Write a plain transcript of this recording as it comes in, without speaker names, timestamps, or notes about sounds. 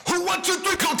1, 2,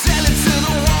 3, go tell it to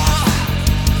the wall.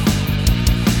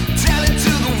 Tell it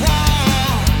to the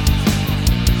wall.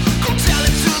 Go tell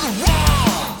it to the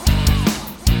wall.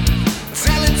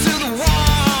 Tell it to the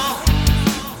wall.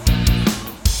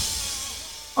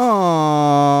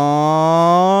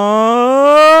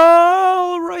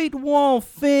 All right, Wall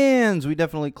fans. We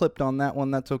definitely clipped on that one.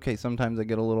 That's okay. Sometimes I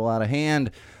get a little out of hand.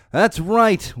 That's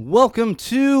right. Welcome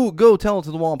to Go Tell It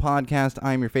to the Wall podcast.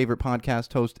 I'm your favorite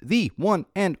podcast host, the one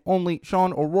and only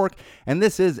Sean O'Rourke, and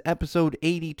this is episode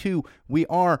 82. We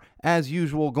are, as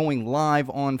usual, going live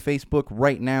on Facebook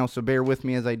right now, so bear with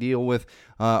me as I deal with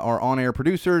our on-air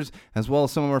producers, as well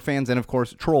as some of our fans, and of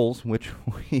course, trolls, which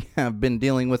we have been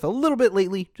dealing with a little bit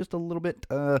lately, just a little bit,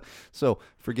 so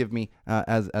forgive me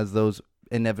as those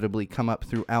inevitably come up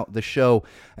throughout the show.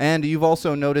 And you've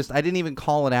also noticed I didn't even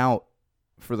call it out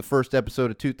for the first episode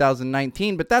of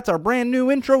 2019, but that's our brand new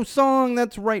intro song.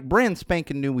 That's right, brand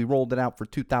spanking new. We rolled it out for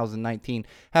 2019,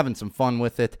 having some fun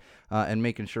with it and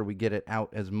making sure we get it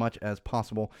out as much as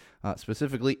possible,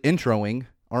 specifically introing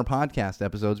our podcast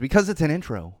episodes because it's an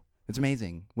intro. It's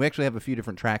amazing. We actually have a few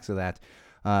different tracks of that.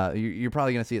 You're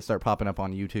probably going to see it start popping up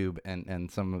on YouTube and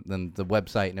some of them, the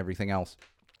website and everything else.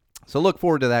 So look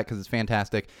forward to that because it's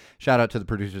fantastic. Shout out to the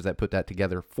producers that put that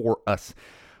together for us.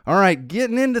 All right,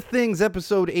 getting into things,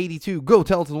 episode 82, Go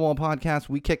Tell It to the Wall podcast.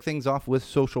 We kick things off with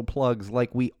social plugs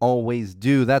like we always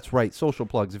do. That's right, social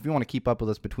plugs. If you want to keep up with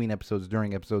us between episodes,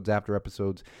 during episodes, after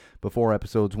episodes, before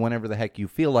episodes, whenever the heck you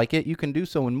feel like it, you can do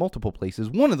so in multiple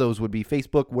places. One of those would be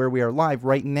Facebook, where we are live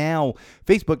right now,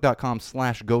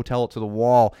 facebook.com/Go Tell It to the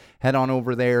Wall. Head on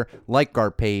over there, like our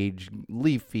page,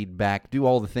 leave feedback, do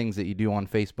all the things that you do on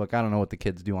Facebook. I don't know what the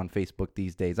kids do on Facebook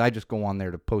these days. I just go on there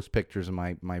to post pictures of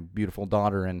my beautiful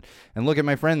daughter and look at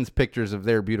my friends' pictures of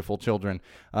their beautiful children.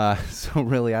 So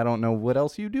really, I don't know what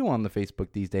else you do on the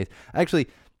Facebook these days. Actually,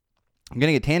 I'm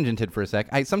going to get tangented for a sec.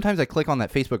 Sometimes I click on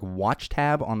that Facebook watch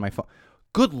tab on my phone.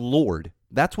 Good Lord.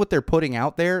 That's what they're putting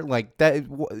out there, like that,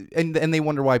 and they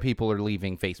wonder why people are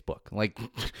leaving Facebook. Like,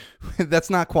 that's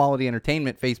not quality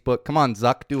entertainment, Facebook. Come on,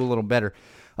 Zuck, do a little better.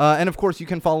 And of course, you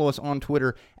can follow us on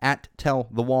Twitter at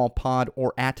TellTheWallPod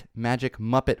or at Magic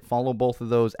Muppet. Follow both of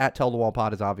those. At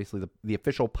TellTheWallPod is obviously the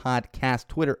official podcast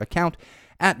Twitter account.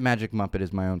 At Magic Muppet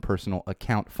is my own personal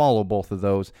account. Follow both of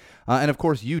those. And of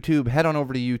course, YouTube. Head on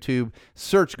over to YouTube.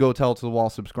 Search Go Tell It to the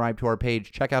Wall. Subscribe to our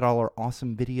page. Check out all our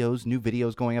awesome videos. New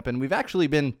videos going up. And we've actually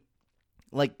been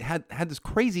had this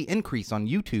crazy increase on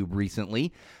YouTube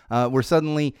recently, where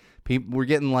suddenly people were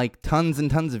getting like tons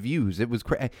and tons of views. It was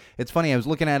it's funny. I was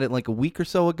looking at it like a week or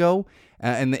so ago,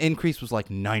 and the increase was like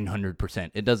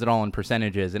 900%. It does it all in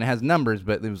percentages, and it has numbers,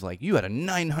 but it was like you had a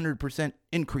 900%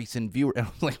 increase in viewer. And I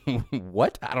was like,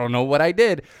 what? I don't know what I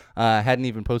did. Hadn't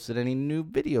even posted any new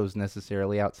videos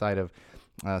necessarily outside of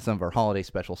some of our holiday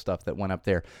special stuff that went up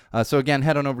there. So again,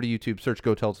 head on over to YouTube, search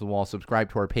Go Tell It to the Wall,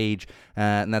 subscribe to our page,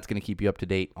 and that's going to keep you up to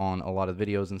date on a lot of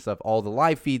videos and stuff. All the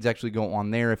live feeds actually go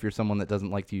on there if you're someone that doesn't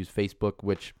like to use Facebook,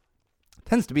 which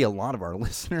tends to be a lot of our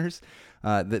listeners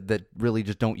that really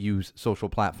just don't use social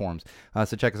platforms.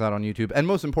 So check us out on YouTube. And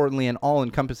most importantly, and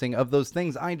all-encompassing of those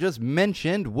things I just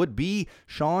mentioned would be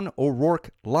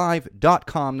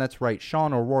SeanO'RourkeLive.com. That's right,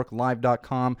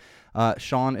 SeanO'RourkeLive.com.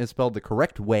 Sean is spelled the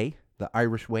correct way, the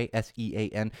Irish way,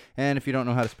 S-E-A-N. And if you don't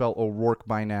know how to spell O'Rourke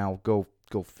by now, go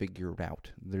figure it out.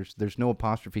 There's no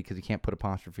apostrophe because you can't put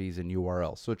apostrophes in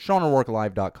URLs. So it's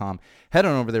SeanO'RourkeLive.com. Head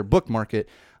on over there, bookmark it,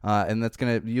 and that's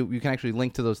gonna you can actually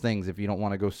link to those things if you don't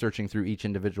want to go searching through each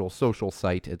individual social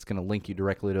site. It's gonna link you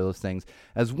directly to those things,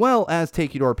 as well as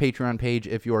take you to our Patreon page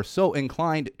if you are so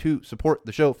inclined to support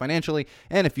the show financially.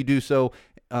 And if you do so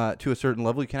to a certain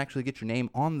level, you can actually get your name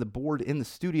on the board in the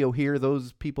studio here.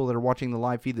 Those people that are watching the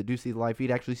live feed, that do see the live feed,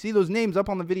 actually see those names up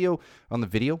on the video,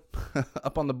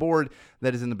 up on the board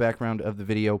that is in the background of the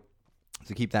video.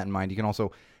 So keep that in mind. You can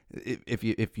also,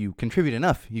 if you contribute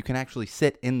enough, you can actually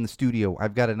sit in the studio.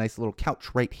 I've got a nice little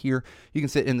couch right here. You can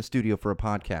sit in the studio for a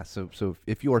podcast. So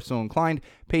if you are so inclined,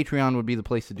 Patreon would be the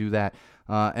place to do that.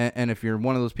 And if you're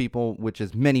one of those people, which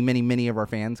is many of our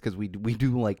fans, because we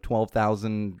do like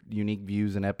 12,000 unique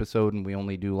views an episode, and we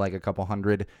only do like a couple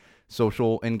hundred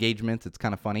social engagements. It's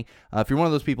kind of funny. If you're one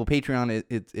of those people, Patreon,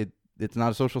 it's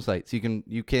not a social site, so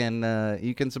you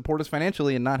can support us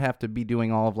financially and not have to be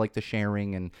doing all of like the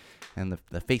sharing and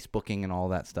the Facebooking and all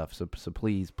that stuff. So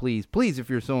please, if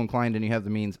you're so inclined and you have the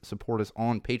means, support us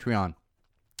on Patreon.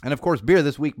 And of course, beer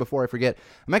this week. Before I forget,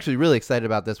 I'm actually really excited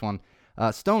about this one.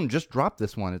 Stone just dropped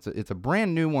this one. It's a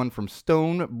brand new one from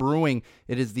Stone Brewing.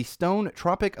 It is the Stone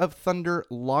Tropic of Thunder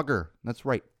Lager. That's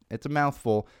right. It's a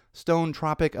mouthful. Stone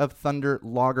Tropic of Thunder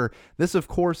Lager. This, of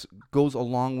course, goes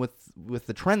along with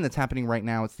the trend that's happening right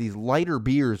now. It's these lighter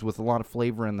beers with a lot of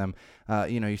flavor in them.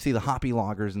 You see the hoppy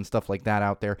lagers and stuff like that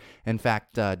out there. In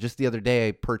fact, just the other day,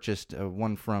 I purchased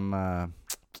one from,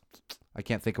 I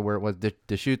can't think of where it was,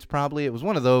 Deschutes probably. It was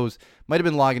one of those. Might have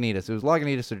been Lagunitas. It was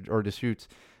Lagunitas or Deschutes,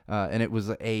 and it was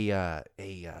a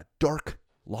dark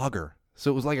lager. So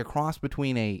it was like a cross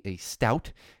between a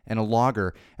stout and a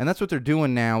lager. And that's what they're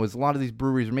doing now is a lot of these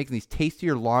breweries are making these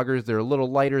tastier lagers. They're a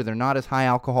little lighter. They're not as high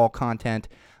alcohol content.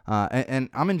 And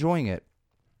I'm enjoying it.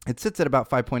 It sits at about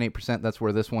 5.8%. That's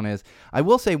where this one is. I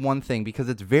will say one thing because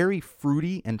it's very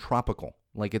fruity and tropical.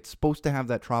 Like it's supposed to have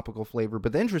that tropical flavor.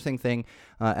 But the interesting thing,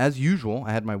 as usual,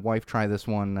 I had my wife try this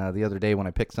one the other day when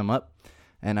I picked some up.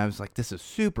 And I was like, this is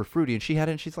super fruity. And she had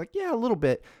it and she's like, yeah, a little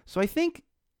bit. So I think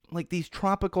like these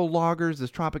tropical lagers,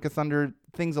 this Tropic of Thunder,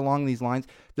 things along these lines,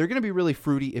 they're going to be really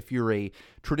fruity if you're a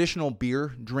traditional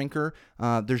beer drinker.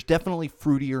 There's definitely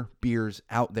fruitier beers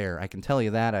out there. I can tell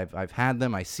you that. I've had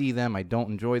them. I see them. I don't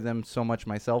enjoy them so much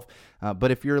myself. But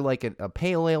if you're like a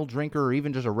pale ale drinker or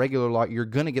even just a regular lager, you're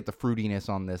going to get the fruitiness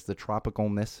on this, the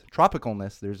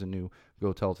tropicalness, there's a new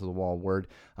Go Tell to the Wall word,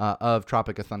 of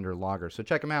Tropic of Thunder Lager. So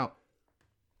check them out.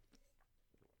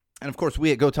 And, of course,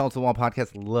 we at Go Tell It to the Wall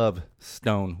podcast love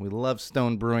Stone. We love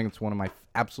Stone Brewing. It's one of my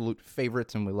absolute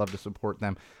favorites, and we love to support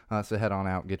them. So head on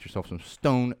out and get yourself some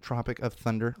Stone Tropic of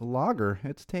Thunder Lager.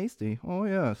 It's tasty. Oh,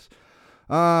 yes.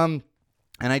 And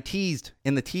I teased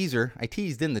in the teaser.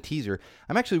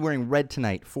 I'm actually wearing red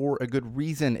tonight for a good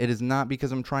reason. It is not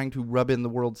because I'm trying to rub in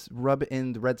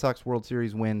the Red Sox World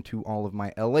Series win to all of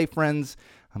my LA friends.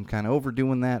 I'm kind of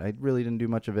overdoing that. I really didn't do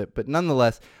much of it. But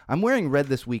nonetheless, I'm wearing red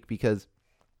this week because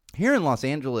here in Los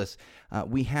Angeles,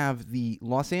 we have the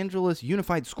Los Angeles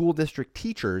Unified School District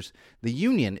Teachers. The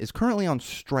union is currently on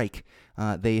strike.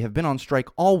 They have been on strike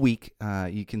all week.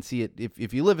 You can see it.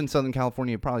 If you live in Southern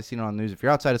California, you've probably seen it on the news. If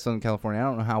you're outside of Southern California, I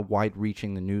don't know how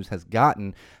wide-reaching the news has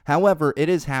gotten. However, it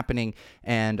is happening,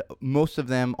 and most of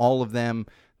them, all of them,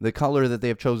 the color that they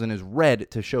have chosen is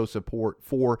red to show support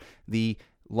for the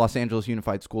Los Angeles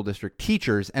Unified School District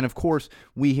teachers. And of course,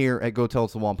 we here at Go Tell It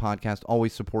to the Wall podcast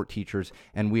always support teachers,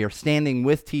 and we are standing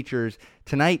with teachers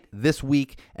tonight, this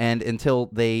week, and until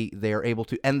they are able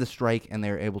to end the strike and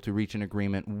they're able to reach an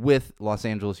agreement with Los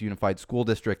Angeles Unified School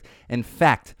District. In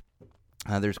fact,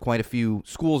 there's quite a few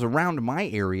schools around my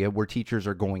area where teachers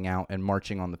are going out and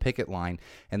marching on the picket line,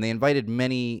 and they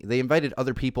invited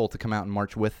other people to come out and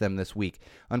march with them this week.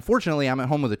 Unfortunately, I'm at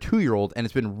home with a 2-year-old, and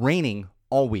it's been raining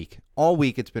all week. All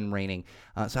week it's been raining,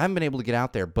 so I haven't been able to get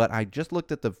out there. But I just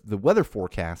looked at the weather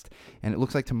forecast, and it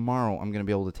looks like tomorrow I'm going to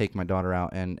be able to take my daughter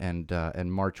out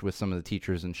and march with some of the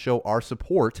teachers and show our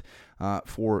support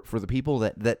for the people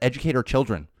that educate our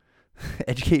children.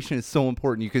 Education is so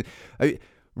important.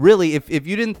 Really, if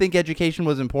you didn't think education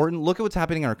was important, look at what's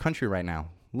happening in our country right now.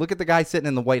 Look at the guy sitting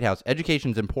in the White House.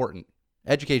 Education's important.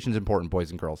 Education's important,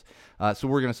 boys and girls. So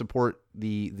we're going to support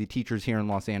the teachers here in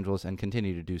Los Angeles and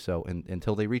continue to do so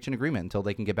until they reach an agreement, until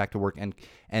they can get back to work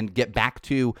and get back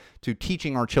to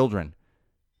teaching our children,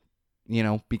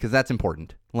 because that's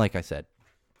important, like I said.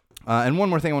 And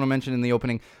one more thing I want to mention in the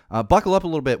opening, buckle up a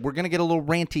little bit. We're going to get a little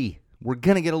ranty.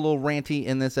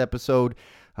 In this episode.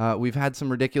 We've had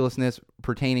some ridiculousness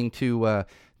pertaining to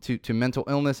mental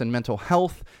illness and mental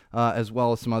health, as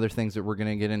well as some other things that we're going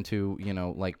to get into,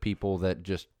 like people that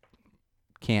just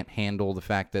can't handle the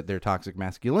fact that their toxic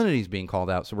masculinity is being called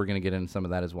out. So we're going to get into some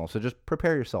of that as well. So just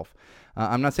prepare yourself.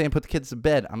 I'm not saying put the kids to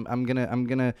bed. I'm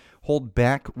gonna hold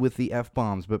back with the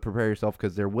F-bombs, but prepare yourself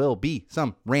because there will be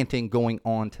some ranting going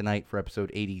on tonight for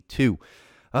episode 82.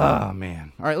 Oh,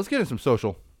 man. All right, let's get into some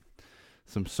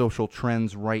social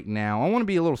trends right now. I want to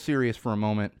be a little serious for a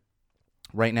moment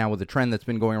right now with the trend that's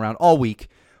been going around all week,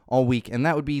 and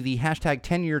that would be the hashtag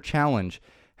 10-year challenge.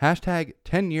 Hashtag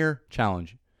 10-year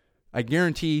challenge. I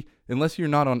guarantee, unless you're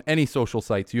not on any social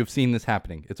sites, you have seen this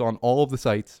happening. It's on all of the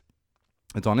sites.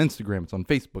 It's on Instagram. It's on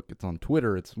Facebook. It's on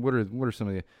Twitter. What are some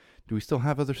of the... Do we still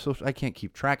have other social... I can't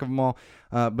keep track of them all,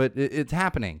 but it's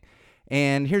happening.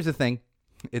 And here's the thing.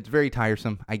 It's very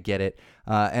tiresome. I get it.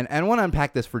 And I want to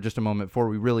unpack this for just a moment before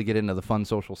we really get into the fun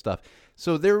social stuff.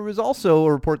 So there was also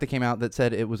a report that came out that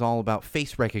said it was all about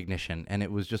face recognition, and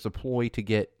it was just a ploy to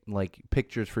get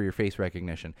pictures for your face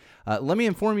recognition. Let me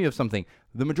inform you of something.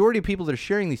 The majority of people that are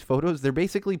sharing these photos, they're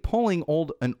basically pulling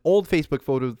an old Facebook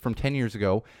photo from 10 years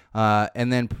ago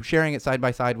and then sharing it side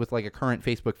by side with a current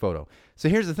Facebook photo. So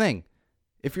here's the thing.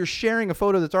 If you're sharing a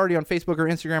photo that's already on Facebook or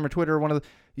Instagram or Twitter or one of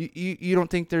the, you don't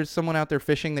think there's someone out there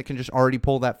fishing that can just already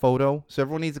pull that photo? So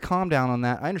everyone needs to calm down on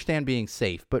that. I understand being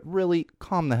safe, but really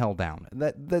calm the hell down.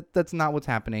 That's not what's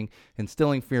happening.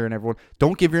 Instilling fear in everyone.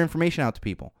 Don't give your information out to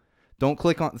people. Don't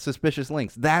click on suspicious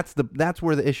links. That's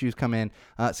where the issues come in.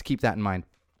 So keep that in mind.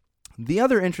 The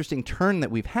other interesting turn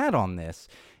that we've had on this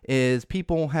is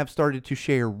people have started to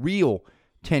share real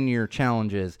 10-year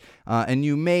challenges, and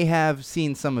you may have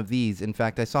seen some of these. In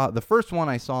fact, the first one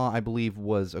I believe,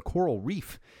 was a coral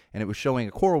reef, and it was showing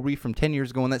a coral reef from 10 years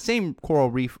ago and that same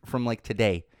coral reef from like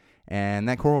today. And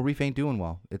that coral reef ain't doing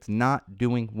well. It's not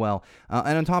doing well.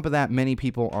 And on top of that, many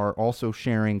people are also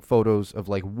sharing photos of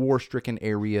like war-stricken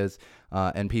areas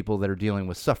and people that are dealing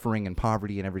with suffering and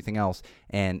poverty and everything else,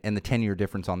 and the 10-year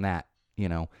difference on that,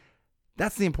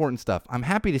 That's the important stuff. I'm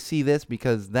happy to see this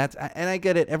because and I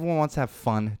get it. Everyone wants to have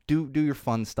fun. Do your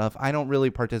fun stuff. I don't really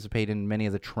participate in many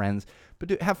of the trends,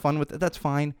 but have fun with it. That's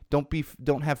fine.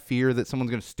 Don't have fear that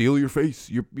someone's going to steal your face.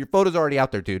 Your photos are already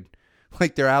out there, dude.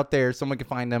 Like, they're out there. Someone can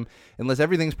find them. Unless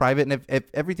everything's private, and if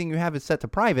everything you have is set to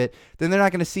private, then they're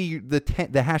not going to see the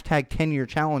hashtag 10-year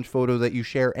challenge photo that you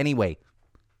share anyway.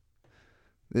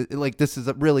 Like, this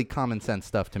is really common sense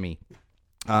stuff to me.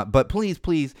 But please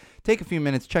take a few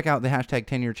minutes, check out the hashtag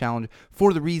 10-year challenge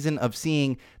for the reason of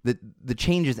seeing the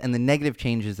changes and the negative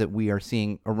changes that we are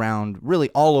seeing around really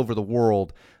all over the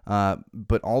world,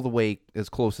 but all the way as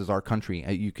close as our country.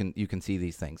 You can see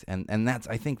these things. And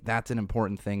I think that's an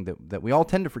important thing that we all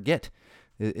tend to forget,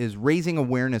 is raising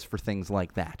awareness for things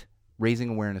like that.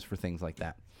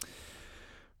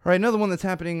 All right, another one that's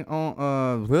happening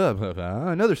on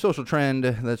another social trend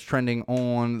that's trending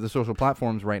on the social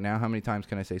platforms right now. How many times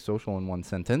can I say social in one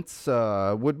sentence?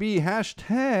 Would be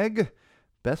hashtag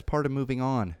best part of moving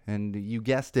on. And you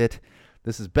guessed it,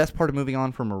 this is best part of moving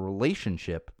on from a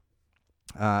relationship.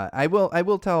 I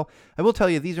will tell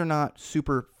you, these are not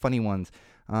super funny ones.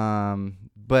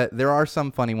 But there are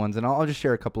some funny ones, and I'll just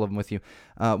share a couple of them with you.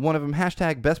 One of them,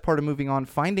 hashtag best part of moving on,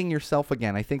 finding yourself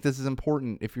again. I think this is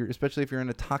important, especially if you're in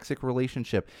a toxic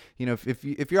relationship.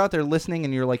 If you're out there listening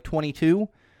and you're like 22,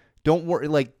 don't worry.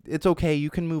 Like, it's okay. You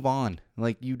can move on.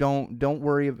 Like, you don't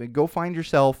worry. Go find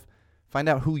yourself, find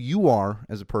out who you are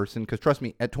as a person. Because trust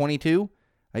me, at 22,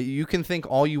 you can think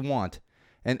all you want.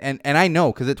 And I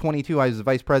know, because at 22, I was the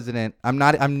vice president. I'm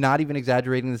not even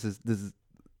exaggerating. This is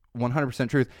 100%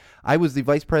 truth. I was the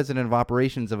vice president of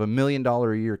operations of $1 million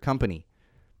a year company.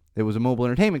 It was a mobile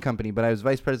entertainment company, but I was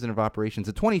vice president of operations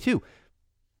at 22.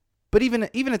 But even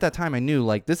at that time, I knew,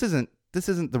 like, this isn't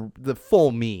the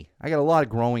full me. I got a lot of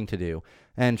growing to do,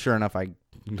 and sure enough, I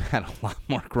had a lot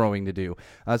more growing to do.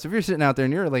 So if you're sitting out there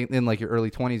and you're in like your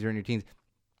early 20s or in your teens,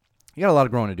 you got a lot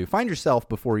of growing to do. Find yourself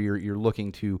before you're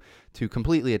looking to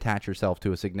completely attach yourself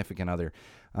to a significant other.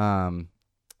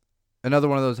 Another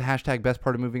one of those hashtag best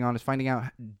part of moving on is finding out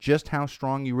just how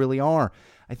strong you really are.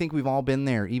 I think we've all been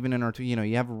there, even in our,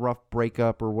 you have a rough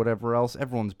breakup or whatever else.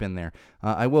 Everyone's been there.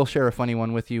 I will share a funny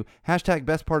one with you. Hashtag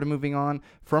best part of moving on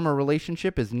from a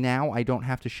relationship is now I don't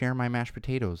have to share my mashed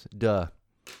potatoes. Duh.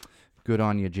 Good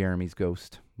on you, Jeremy's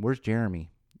ghost. Where's Jeremy?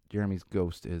 Jeremy's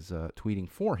ghost is tweeting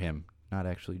for him, not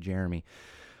actually Jeremy.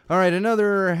 All right,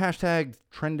 another hashtag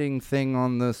trending thing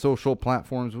on the social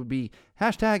platforms would be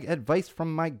hashtag advice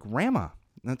from my grandma.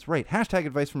 That's right, hashtag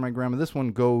advice from my grandma. This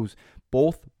one goes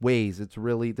both ways. It's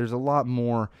really, there's a lot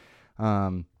more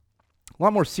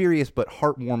serious but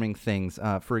heartwarming things.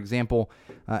 For example,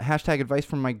 hashtag advice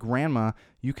from my grandma.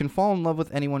 You can fall in love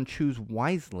with anyone, choose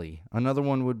wisely. Another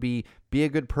one would be a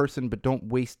good person, but don't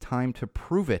waste time to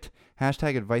prove it.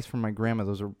 Hashtag advice from my grandma.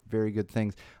 Those are very good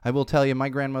things. I will tell you, my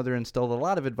grandmother instilled a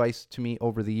lot of advice to me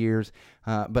over the years,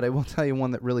 but I will tell you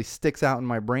one that really sticks out in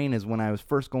my brain is when I was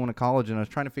first going to college and I was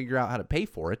trying to figure out how to pay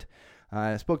for it.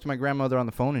 I spoke to my grandmother on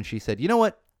the phone and she said, you know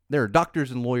what? There are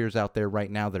doctors and lawyers out there right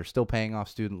now that are still paying off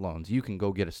student loans. You can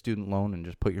go get a student loan and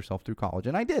just put yourself through college.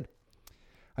 And I did.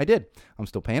 I'm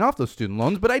still paying off those student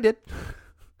loans, but I did.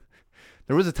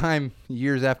 There was a time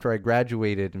years after I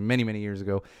graduated, many, many years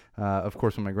ago, of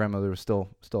course, when my grandmother was still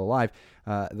alive,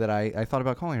 that I thought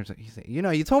about calling her. He said,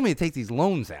 you told me to take these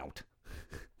loans out.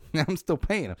 I'm still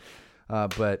paying them.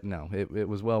 But no, it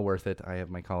was well worth it. I have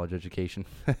my college education,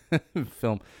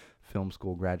 film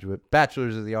school graduate, bachelor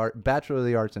of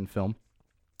the arts in film.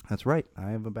 That's right.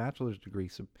 I have a bachelor's degree.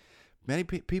 So many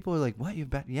people are like, what?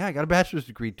 Yeah, I got a bachelor's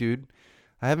degree, dude.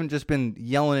 I haven't just been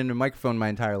yelling into a microphone my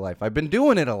entire life. I've been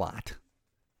doing it a lot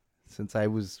since I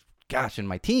was, in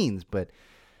my teens, but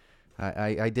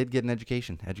I did get an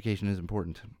education. Education is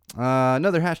important.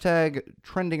 Another hashtag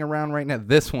trending around right now.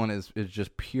 This one is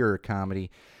just pure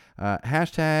comedy.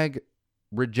 Hashtag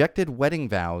rejected wedding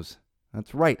vows.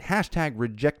 That's right. Hashtag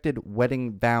rejected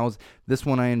wedding vows. This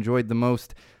one I enjoyed the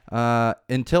most.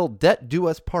 Until debt do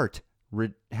us part.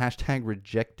 Hashtag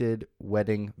rejected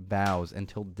wedding vows.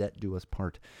 Until debt do us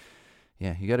part.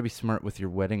 Yeah, you got to be smart with your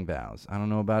wedding vows. I don't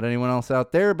know about anyone else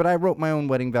out there, but I wrote my own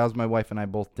wedding vows. My wife and I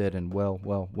both did, and well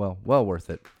worth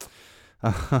it.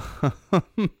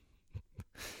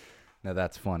 Now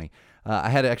that's funny. I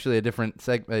had actually a different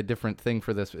thing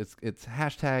for this. It's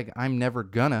hashtag I'm never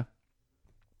gonna.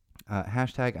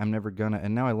 Hashtag I'm never gonna.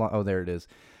 And now oh, there it is.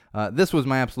 This was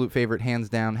my absolute favorite, hands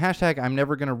down. Hashtag I'm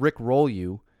never gonna Rick roll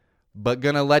you, but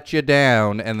gonna let you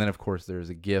down. And then of course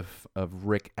there's a gif of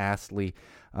Rick Astley.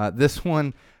 This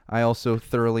one I also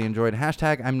thoroughly enjoyed.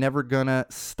 Hashtag I'm never gonna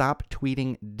stop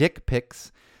tweeting dick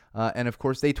pics. And of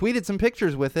course they tweeted some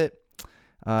pictures with it.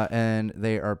 And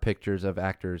they are pictures of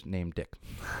actors named Dick.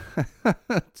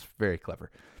 It's very clever.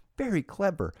 Very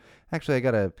clever. Actually, I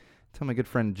got to tell my good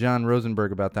friend John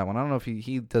Rosenberg about that one. I don't know if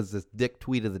he does this Dick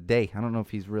tweet of the day. I don't know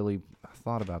if he's really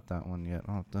thought about that one yet.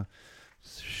 I'll have to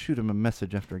shoot him a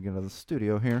message after I get out of the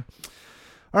studio here.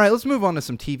 All right, let's move on to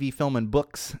some TV, film, and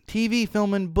books. TV,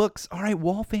 film, and books. All right,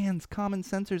 wall fans, common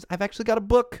sensors. I've actually got a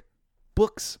book.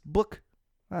 Book.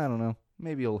 I don't know.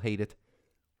 Maybe you'll hate it.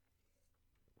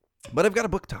 But I've got a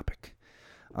book topic.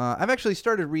 I've actually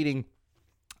started reading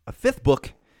a fifth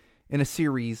book in a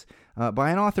series by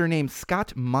an author named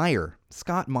Scott Meyer.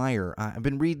 Scott Meyer. I've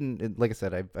been reading, like I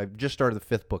said, I've just started the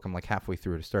fifth book. I'm like halfway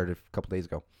through it. I started a couple days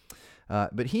ago.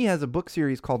 But he has a book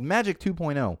series called Magic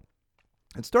 2.0.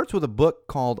 It starts with a book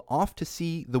called Off to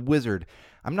See the Wizard.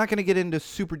 I'm not going to get into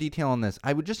super detail on this.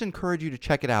 I would just encourage you to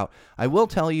check it out. I will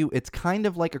tell you, it's kind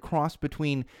of like a cross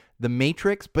between The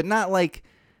Matrix, but not like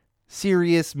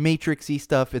serious Matrix-y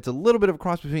stuff. It's a little bit of a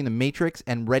cross between The Matrix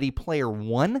and Ready Player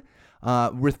One,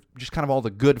 with just kind of all the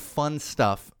good fun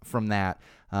stuff from that,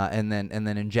 and then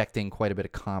injecting quite a bit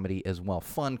of comedy as well.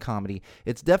 Fun comedy.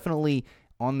 It's definitely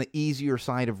on the easier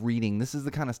side of reading. This is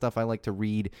the kind of stuff I like to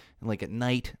read like at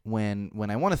night when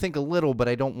I want to think a little, but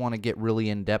I don't want to get really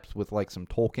in depth with like some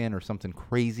Tolkien or something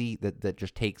crazy that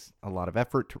just takes a lot of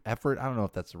effort. I don't know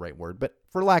if that's the right word, but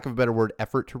for lack of a better word,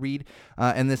 effort to read.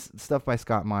 And this stuff by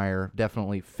Scott Meyer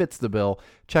definitely fits the bill.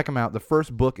 Check him out. The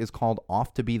first book is called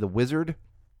Off to Be the Wizard.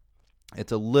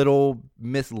 It's a little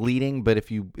misleading, but if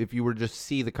you were to just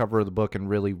see the cover of the book and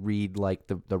really read like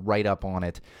the write-up on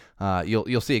it,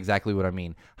 you'll see exactly what I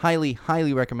mean. Highly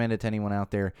recommend it to anyone out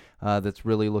there that's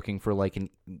really looking for like an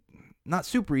not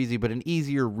super easy, but an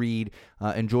easier read,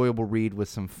 enjoyable read with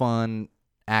some fun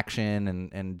action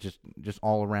and just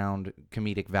all around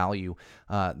comedic value.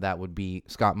 That would be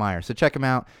Scott Meyer. So check him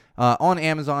out on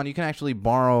Amazon. You can actually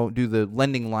do the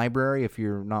lending library if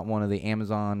you're not one of the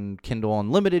Amazon Kindle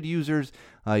Unlimited users.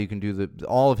 You can do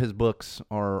all of his books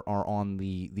are on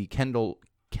the Kindle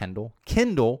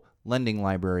lending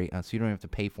library, so you don't have to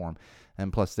pay for them.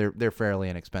 And plus, they're fairly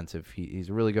inexpensive. He's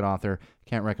a really good author.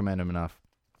 Can't recommend him enough.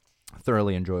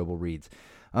 Thoroughly enjoyable reads.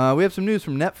 We have some news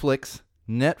from Netflix.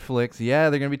 Yeah,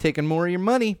 they're going to be taking more of your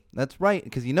money. That's right,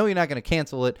 because you know you're not going to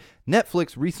cancel it.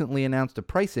 Netflix recently announced a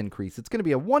price increase. It's going to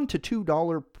be a $1 to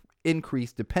 $2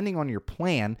 increase depending on your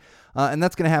plan, and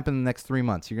that's going to happen in the next 3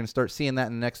 months. You're going to start seeing that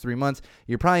in the next 3 months.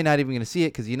 You're probably not even going to see it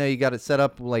because you know you got it set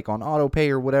up like on auto pay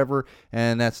or whatever,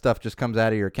 and that stuff just comes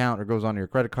out of your account or goes on your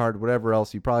credit card, whatever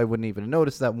else. You probably wouldn't even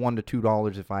notice that $1 to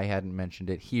 $2 if I hadn't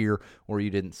mentioned it here, or you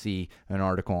didn't see an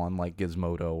article on like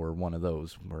Gizmodo or one of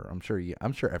those where I'm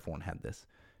sure everyone had this.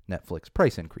 Netflix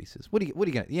price increases. What are you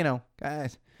gonna,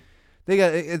 guys?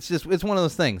 It's one of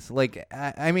those things. Like,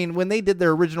 I mean, when they did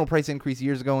their original price increase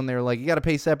years ago and they were like, you got to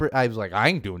pay separate, I was like, I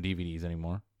ain't doing DVDs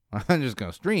anymore. I'm just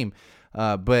going to stream.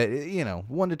 But,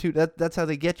 $1 to $2, that's how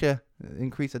they get you.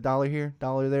 Increase $1 here,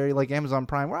 $1 there. Like Amazon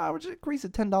Prime, we'll just increase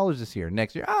it $10 this year.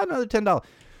 Next year, another $10. All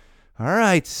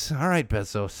right,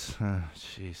 Bezos.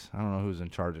 Jeez, I don't know who's in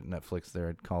charge at Netflix there.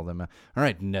 I'd call them. All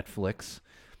right, Netflix.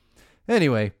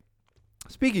 Anyway.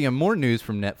 Speaking of more news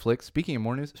from Netflix, speaking of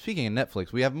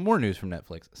Netflix, we have more news from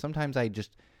Netflix. Sometimes I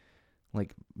just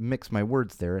like mix my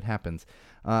words there. It happens.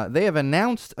 They have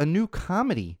announced a new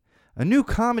comedy. A new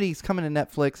comedy is coming to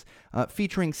Netflix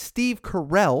featuring Steve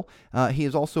Carell. He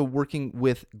is also working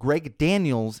with Greg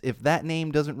Daniels. If that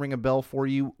name doesn't ring a bell for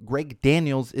you, Greg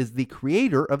Daniels is the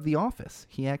creator of The Office.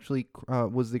 He actually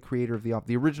was the creator of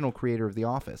the original creator of The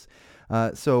Office.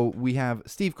 So we have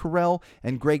Steve Carell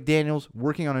and Greg Daniels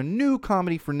working on a new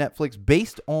comedy for Netflix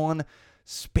based on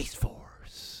Space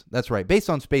Force. That's right, based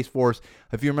on Space Force.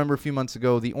 If you remember a few months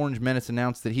ago, the Orange Menace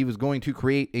announced that he was going to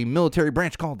create a military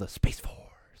branch called the Space Force.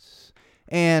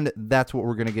 And that's what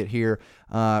we're going to get here.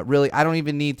 Really, I don't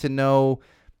even need to know,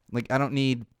 I don't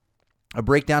need a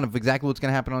breakdown of exactly what's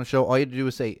going to happen on the show. All you have to do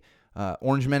is say,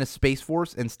 Orange Menace Space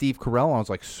Force and Steve Carell. I was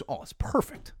like, oh, it's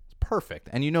perfect. It's perfect.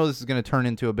 And this is going to turn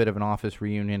into a bit of an Office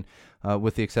reunion,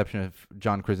 with the exception of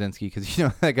John Krasinski, because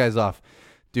that guy's off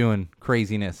doing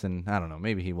craziness, and I don't know,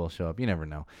 maybe he will show up. You never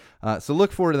know. So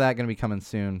look forward to that. Going to be coming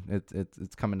soon.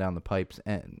 It's coming down the pipes,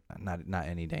 and not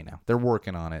any day now. They're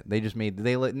working on it.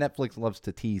 Netflix loves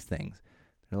to tease things.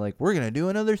 They're like, we're going to do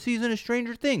another season of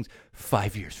Stranger Things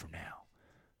 5 years from now.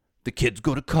 The kids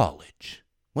go to college.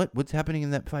 What's happening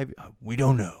in that 5 years? We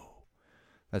don't know.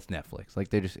 That's Netflix. Like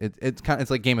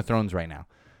it's like Game of Thrones right now.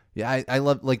 Yeah, I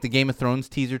love like the Game of Thrones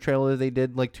teaser trailer they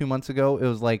did like 2 months ago. It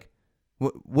was like,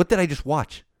 what did I just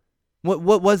watch? What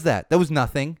was that? That was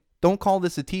nothing. Don't call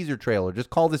this a teaser trailer.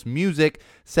 Just call this music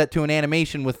set to an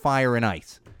animation with fire and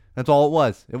ice. That's all it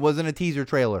was. It wasn't a teaser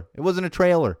trailer. It wasn't a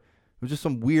trailer. It was just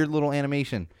some weird little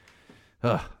animation.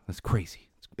 Ugh, that's crazy.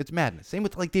 It's madness. Same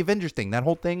with like the Avengers thing. That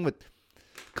whole thing with,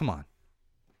 come on.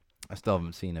 I still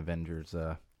haven't seen Avengers,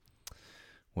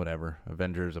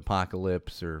 Avengers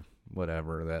Apocalypse or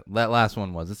whatever that last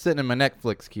one was. It's sitting in my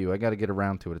Netflix queue. I got to get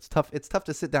around to it. It's tough. It's tough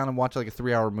to sit down and watch like a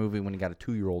 3-hour movie when you got a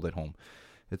 2-year-old at home.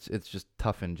 It's just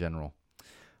tough in general.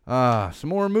 Some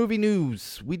more movie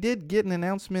news. We did get an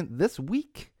announcement this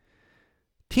week.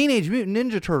 Teenage Mutant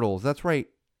Ninja Turtles. That's right.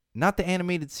 Not the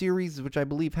animated series, which I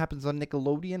believe happens on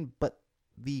Nickelodeon, but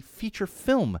the feature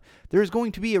film. There is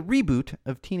going to be a reboot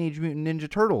of Teenage Mutant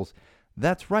Ninja Turtles.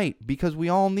 That's right, because we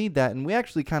all need that, and we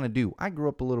actually kind of do. I grew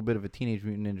up a little bit of a Teenage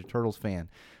Mutant Ninja Turtles fan,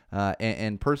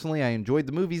 and personally, I enjoyed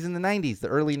the movies in the 90s. The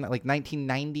early, like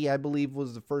 1990, I believe,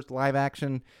 was the first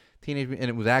live-action Teenage Mutant, and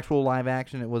it was actual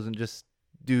live-action. It wasn't just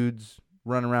dudes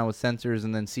running around with sensors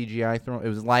and then CGI thrown. It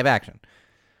was live-action.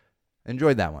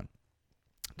 Enjoyed that one.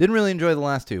 Didn't really enjoy the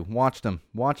last two. Watched them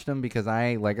because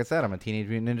like I said, I'm a Teenage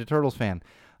Mutant Ninja Turtles fan.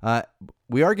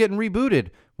 We are getting rebooted,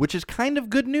 which is kind of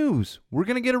good news. We're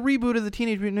going to get a reboot of the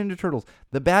Teenage Mutant Ninja Turtles.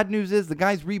 The bad news is the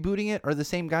guys rebooting it are the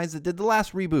same guys that did the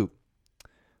last reboot.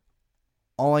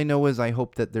 All I know is I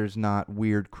hope that there's not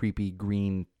weird, creepy,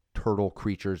 green turtle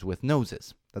creatures with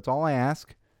noses. That's all I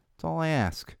ask.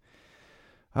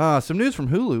 Some news from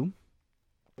Hulu.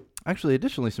 Actually,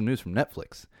 additionally, some news from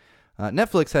Netflix.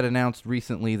 Netflix had announced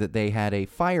recently that they had a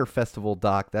Fire Festival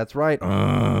doc. That's right.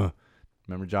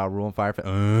 Remember Ja Rule and Fire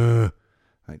Festival?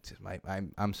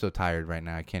 I'm so tired right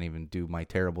now. I can't even do my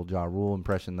terrible Ja Rule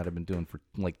impression that I've been doing for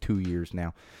like 2 years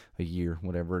now. A year,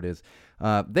 whatever it is.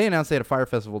 They announced they had a Fire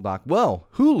Festival doc. Well,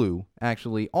 Hulu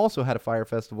actually also had a Fire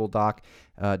Festival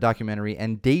documentary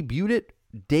and debuted it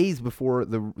days before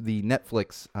the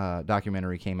Netflix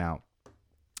documentary came out.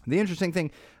 The interesting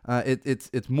thing,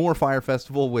 it's more Fire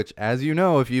Festival, which, as you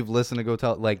know, if you've listened to Go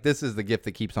Tell, like, this is the gift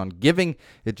that keeps on giving.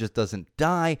 It just doesn't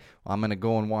die. I'm going to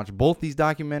go and watch both these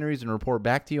documentaries and report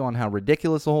back to you on how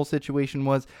ridiculous the whole situation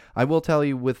was. I will tell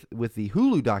you with the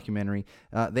Hulu documentary,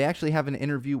 they actually have an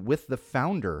interview with the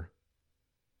founder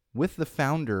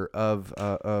of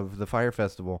the Fire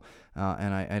Festival,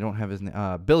 and I don't have his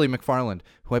name, Billy McFarland,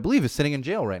 who I believe is sitting in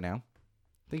jail right now.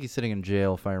 I think he's sitting in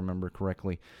jail, if I remember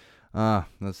correctly.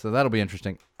 So that'll be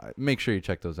interesting. Make sure you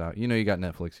check those out. You know you got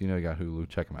Netflix. You know you got Hulu.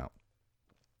 Check them out.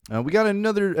 We got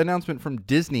another announcement from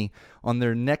Disney on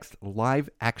their next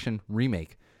live-action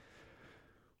remake.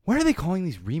 Why are they calling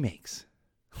these remakes?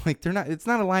 Like, it's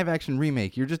not a live-action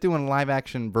remake. You're just doing a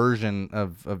live-action version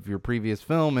of your previous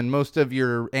film, and most of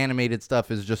your animated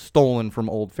stuff is just stolen from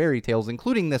old fairy tales,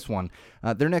 including this one.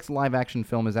 Their next live-action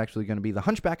film is actually going to be The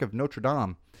Hunchback of Notre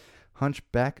Dame.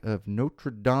 Hunchback of Notre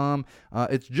Dame.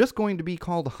 It's just going to be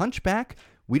called Hunchback.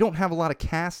 We don't have a lot of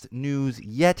cast news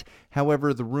yet.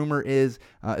 However, the rumor is,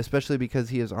 especially because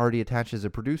he is already attached as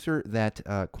a producer, that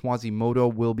Quasimodo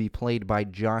will be played by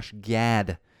Josh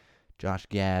Gad. Josh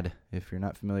Gad, if you're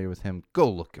not familiar with him, go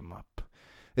look him up.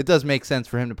 It does make sense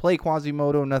for him to play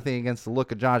Quasimodo. Nothing against the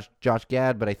look of Josh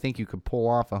Gad, but I think you could pull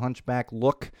off a Hunchback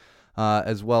look,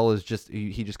 as well as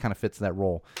he just kind of fits that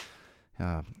role.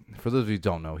 For those of you who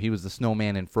don't know, he was the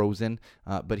snowman in Frozen,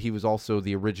 but he was also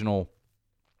the original,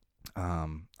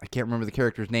 I can't remember the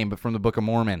character's name, but from the Book of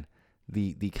Mormon,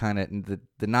 the kind of,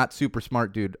 the not super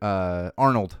smart dude,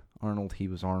 Arnold. He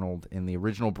was Arnold in the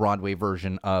original Broadway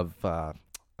version of Book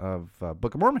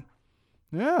of Mormon.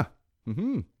 Yeah.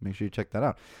 Make sure you check that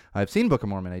out. I've seen Book of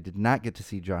Mormon. I did not get to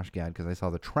see Josh Gad because I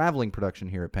saw the traveling production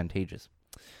here at Pantages.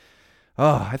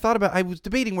 I was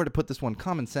debating where to put this one.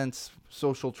 Common sense,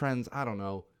 social trends, I don't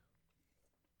know.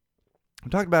 We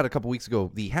talked about it a couple weeks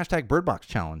ago, the hashtag BirdBox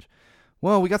Challenge.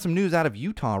 Well, we got some news out of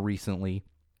Utah recently.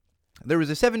 There was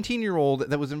a 17-year-old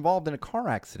that was involved in a car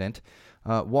accident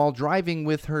while driving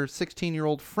with her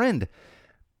 16-year-old friend.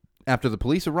 After the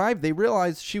police arrived, they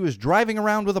realized she was driving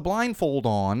around with a blindfold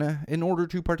on in order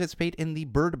to participate in the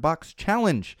Bird Box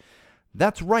Challenge.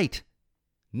 That's right.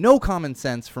 No common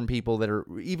sense from people that are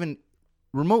even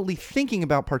remotely thinking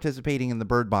about participating in the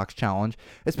Bird Box Challenge,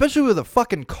 especially with a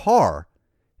fucking car.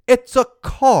 It's a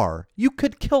car. You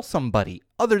could kill somebody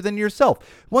other than yourself.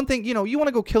 One thing, you want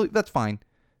to go kill, that's fine.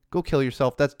 Go kill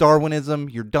yourself. That's Darwinism.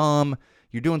 You're dumb.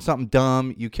 You're doing something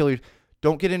dumb. You kill yourself.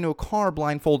 Don't get into a car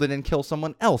blindfolded and kill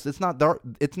someone else. It's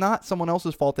not someone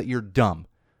else's fault that you're dumb.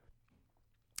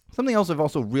 Something else I've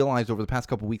also realized over the past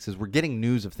couple weeks is we're getting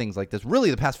news of things like this, really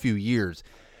the past few years.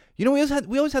 We always had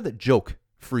that joke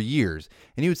for years,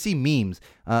 and you would see memes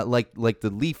like the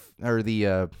leaf or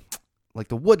the like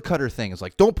the woodcutter thing. It's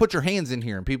like, don't put your hands in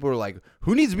here, and people are like,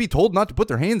 who needs to be told not to put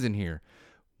their hands in here?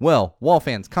 Well, wall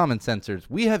fans, common sensors,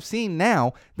 we have seen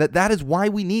now that is why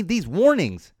we need these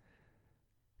warnings.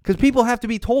 Because people have to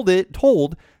be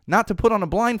told not to put on a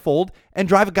blindfold and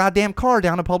drive a goddamn car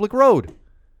down a public road.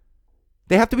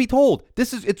 They have to be told.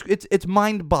 It's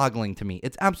mind-boggling to me.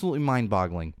 It's absolutely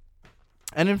mind-boggling.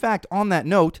 And in fact, on that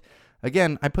note,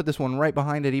 again, I put this one right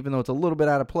behind it, even though it's a little bit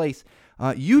out of place.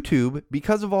 YouTube,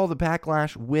 because of all the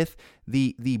backlash with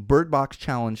the Bird Box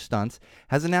Challenge stunts,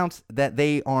 has announced that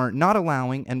they are not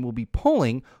allowing and will be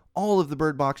pulling all of the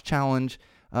Bird Box Challenge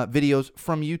videos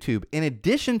from YouTube. In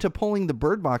addition to pulling the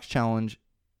Bird Box Challenge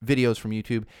videos from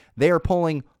YouTube, they are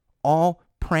pulling all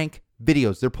prank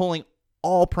videos. They're pulling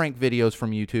all prank videos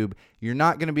from YouTube. You're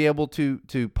not going to be able to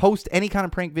post any kind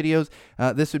of prank videos.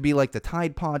 This would be like the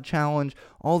Tide Pod Challenge,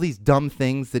 all these dumb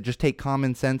things that just take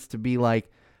common sense to be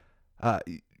like,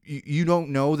 you don't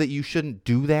know that you shouldn't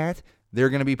do that. They're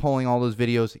going to be pulling all those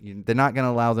videos. They're not going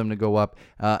to allow them to go up.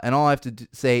 And all I have to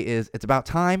say is it's about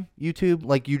time, YouTube.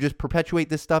 Like, you just perpetuate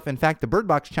this stuff. In fact, the Bird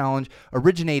Box Challenge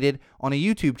originated on a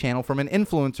YouTube channel from an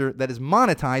influencer that is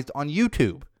monetized on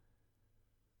YouTube.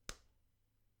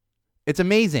 It's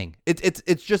amazing.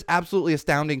 It's just absolutely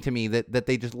astounding to me that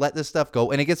they just let this stuff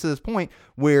go. And it gets to this point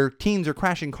where teens are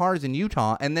crashing cars in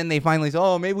Utah, and then they finally say,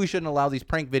 oh, maybe we shouldn't allow these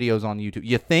prank videos on YouTube.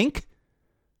 You think?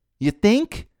 You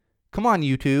think? Come on,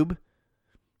 YouTube.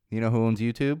 You know who owns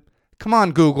YouTube? Come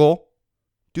on, Google.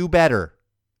 Do better.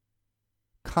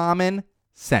 Common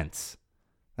sense.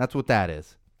 That's what that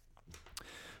is.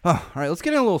 Oh, all right, let's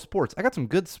get into a little sports. I got some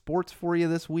good sports for you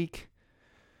this week.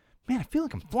 Man, I feel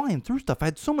like I'm flying through stuff. I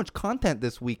had so much content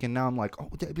this week, and now I'm like,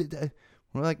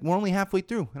 we're only halfway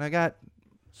through, and I got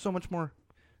so much more,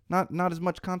 not as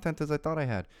much content as I thought I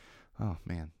had. Oh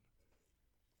man,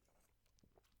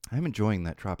 I'm enjoying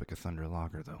that Tropic of Thunder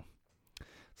lager though.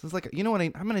 So it's like, you know what?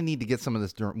 I'm gonna need to get some of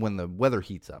this when the weather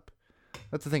heats up.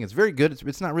 That's the thing. It's very good.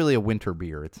 It's not really a winter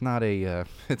beer. It's not a.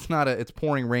 It's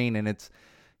pouring rain and it's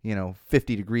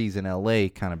 50 degrees in LA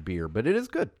kind of beer, but it is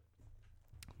good.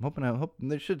 I hope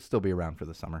they should still be around for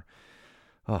the summer.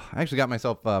 Oh, I actually got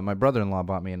myself, my brother-in-law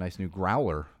bought me a nice new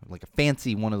growler, like a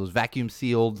fancy one of those vacuum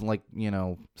sealed, like,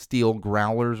 steel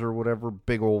growlers or whatever,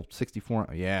 big old 64.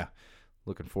 Yeah,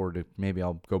 looking forward to, maybe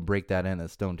I'll go break that in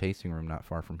at Stone Tasting Room not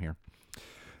far from here.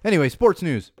 Anyway, sports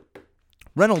news.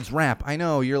 Reynolds Wrap. I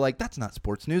know, you're like, that's not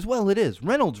sports news. Well, it is.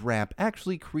 Reynolds Wrap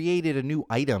actually created a new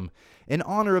item in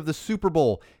honor of the Super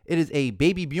Bowl. It is a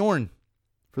Baby Bjorn.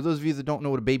 For those of you that don't know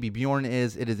what a Baby Bjorn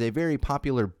is, it is a very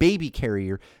popular baby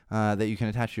carrier that you can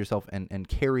attach to yourself and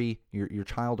carry your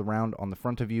child around on the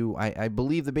front of you. I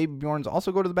believe the Baby Bjorns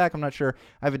also go to the back. I'm not sure.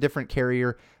 I have a different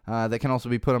carrier that can also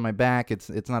be put on my back.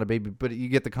 It's not a baby, but you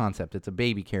get the concept. It's a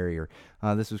baby carrier.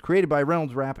 This was created by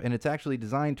Reynolds Wrap, and it's actually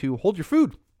designed to hold your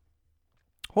food.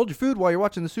 Hold your food while you're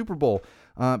watching the Super Bowl,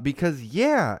 because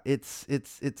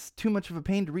it's too much of a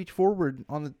pain to reach forward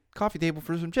on the coffee table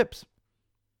for some chips.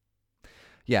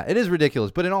 Yeah, it is ridiculous,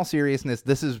 but in all seriousness,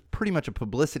 this is pretty much a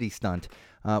publicity stunt.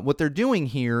 What they're doing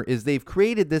here is they've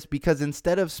created this because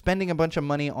instead of spending a bunch of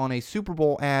money on a Super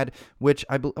Bowl ad, which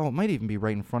it might even be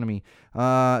right in front of me.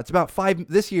 It's about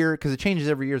this year, because it changes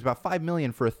every year. It's about $5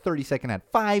 million for a 30-second ad.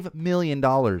 $5 million.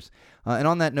 And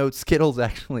on that note, Skittles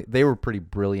actually, they were pretty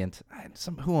brilliant.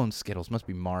 Who owns Skittles? Must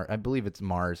be Mars. I believe it's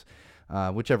Mars,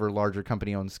 whichever larger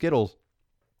company owns Skittles.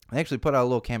 They actually put out a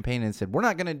little campaign and said, we're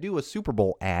not going to do a Super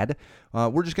Bowl ad.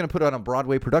 We're just going to put out a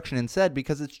Broadway production instead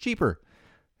because it's cheaper.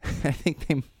 I think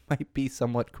they might be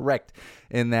somewhat correct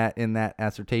in that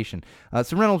assertion.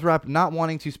 So Reynolds Wrap not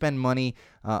wanting to spend money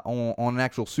on an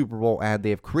actual Super Bowl ad. They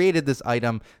have created this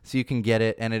item so you can get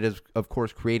it, and it is, of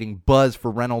course, creating buzz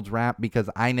for Reynolds Wrap because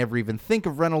I never even think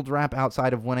of Reynolds Wrap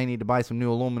outside of when I need to buy some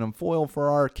new aluminum foil for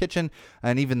our kitchen,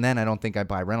 and even then I don't think I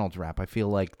buy Reynolds Wrap. I feel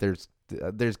like there's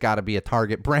got to be a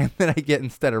Target brand that I get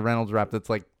instead of Reynolds Wrap that's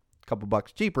like a couple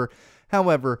bucks cheaper.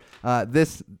 However,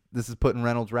 this is putting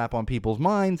Reynolds Wrap on people's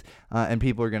minds, and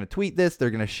people are going to tweet this. They're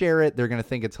going to share it. They're going to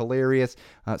think it's hilarious.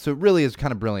 So it really is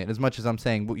kind of brilliant. As much as I'm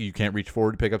saying, well, you can't reach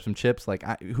forward to pick up some chips, like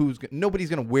nobody's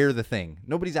going to wear the thing.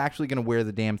 Nobody's actually going to wear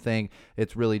the damn thing.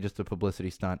 It's really just a publicity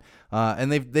stunt.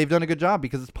 And they've done a good job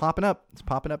because it's popping up. It's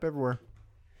popping up everywhere.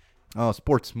 Oh,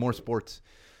 sports, more sports.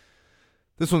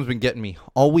 This one's been getting me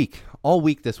all week. All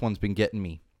week, this one's been getting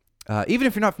me. Even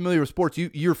if you're not familiar with sports,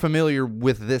 you're familiar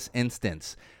with this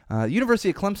instance. University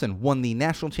of Clemson won the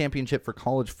national championship for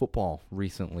college football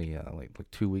recently, like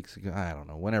 2 weeks ago. I don't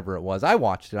know, whenever it was. I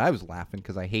watched it. I was laughing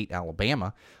because I hate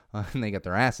Alabama, and they got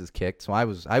their asses kicked. So I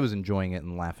was enjoying it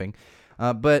and laughing.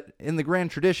 But in the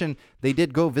grand tradition, they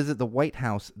did go visit the White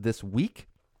House this week.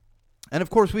 And, of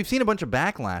course, we've seen a bunch of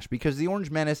backlash because the Orange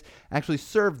Menace actually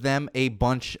served them a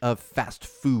bunch of fast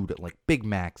food, like Big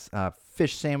Macs, whatever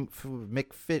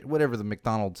the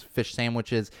McDonald's fish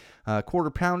sandwiches, quarter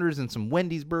pounders, and some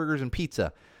Wendy's burgers and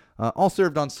pizza, all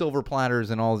served on silver platters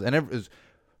and all. And it was,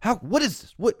 what is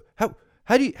this?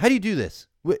 How do you do this?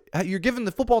 You're giving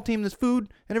the football team this food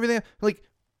and everything? Like,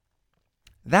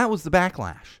 that was the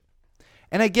backlash.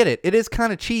 And I get it. It is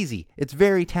kind of cheesy. It's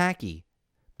very tacky.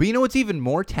 But you know what's even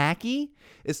more tacky?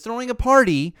 Is throwing a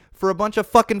party for a bunch of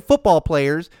fucking football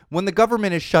players when the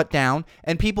government is shut down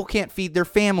and people can't feed their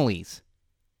families.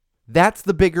 That's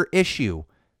the bigger issue.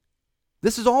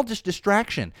 This is all just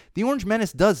distraction. The Orange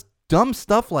Menace does dumb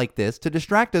stuff like this to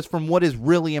distract us from what is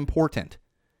really important.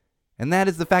 And that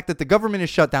is the fact that the government is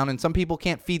shut down and some people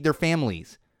can't feed their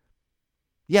families.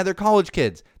 Yeah, they're college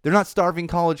kids. They're not starving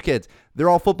college kids. They're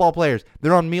all football players.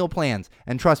 They're on meal plans.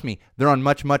 And trust me, they're on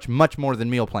much, much, much more than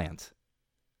meal plans.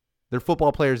 They're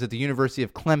football players at the University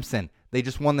of Clemson. They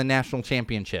just won the national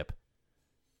championship.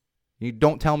 You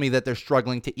don't tell me that they're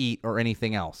struggling to eat or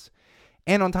anything else.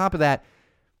 And on top of that,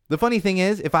 the funny thing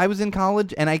is, if I was in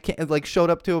college and I showed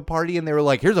up to a party and they were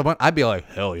like, here's a bunch, I'd be like,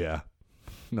 hell yeah.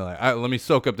 Like, let me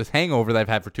soak up this hangover that I've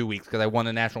had for 2 weeks because I won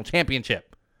the national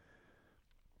championship.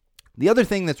 The other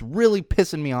thing that's really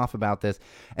pissing me off about this,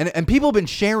 and people have been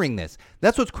sharing this.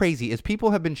 That's what's crazy, is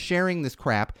people have been sharing this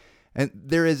crap. And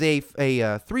there is a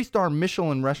 3-star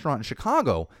Michelin restaurant in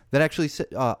Chicago that actually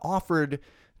offered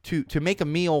to make a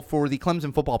meal for the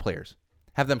Clemson football players.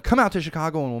 Have them come out to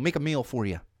Chicago and we'll make a meal for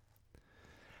you.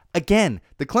 Again,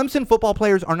 the Clemson football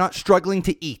players are not struggling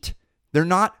to eat. They're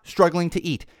not struggling to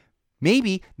eat.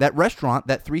 Maybe that restaurant,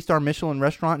 that 3-star Michelin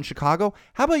restaurant in Chicago,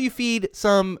 how about you feed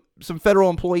some federal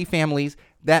employee families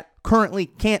that currently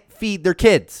can't feed their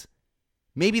kids?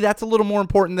 Maybe that's a little more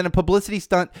important than a publicity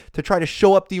stunt to try to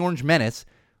show up the Orange Menace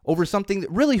over something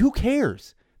that really, who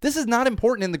cares? This is not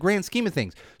important in the grand scheme of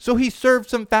things. So he served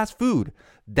some fast food.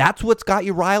 That's what's got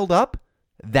you riled up?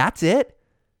 That's it?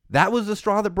 That was the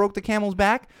straw that broke the camel's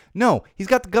back? No, he's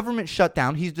got the government shut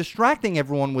down. He's distracting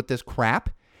everyone with this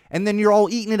crap, and then you're all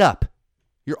eating it up.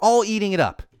 You're all eating it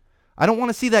up. I don't want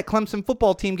to see that Clemson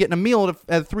football team getting a meal at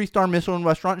a 3-star Michelin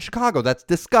restaurant in Chicago. That's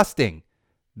disgusting.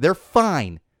 They're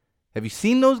fine. Have you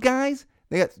seen those guys?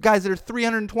 They got guys that are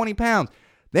 320 pounds.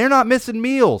 They're not missing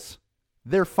meals.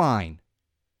 They're fine.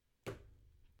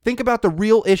 Think about the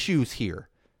real issues here.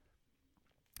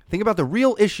 Think about the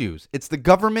real issues. It's the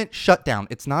government shutdown.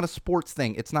 It's not a sports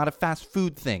thing. It's not a fast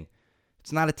food thing.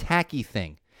 It's not a tacky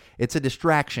thing. It's a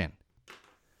distraction.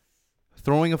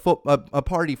 Throwing a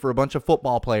party for a bunch of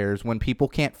football players when people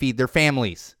can't feed their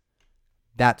families.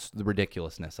 That's the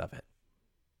ridiculousness of it.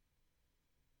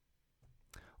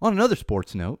 On another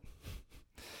sports note,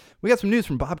 we got some news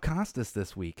from Bob Costas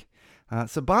this week.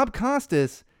 So Bob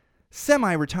Costas,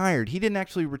 semi-retired. He didn't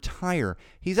actually retire.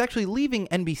 He's actually leaving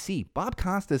NBC. Bob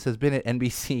Costas has been at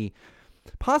NBC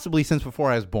possibly since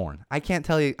before I was born. I can't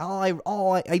tell you.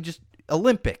 I just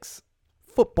Olympics,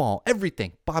 football,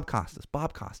 everything. Bob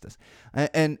Costas.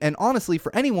 And honestly,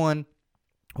 for anyone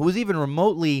who was even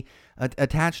remotely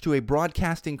attached to a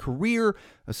broadcasting career,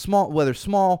 whether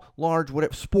small, large,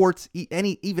 whatever, sports,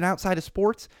 even outside of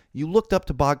sports, you looked up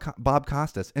to Bob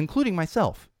Costas, including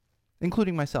myself.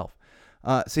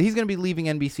 So he's going to be leaving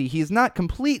NBC. He is not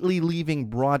completely leaving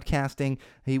broadcasting.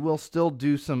 He will still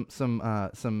do some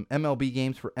MLB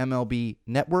games for MLB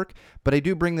Network. But I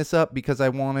do bring this up because I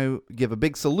want to give a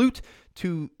big salute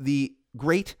to the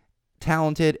great,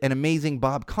 talented, and amazing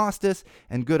Bob Costas.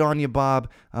 And good on you, Bob,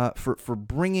 for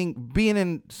being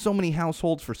in so many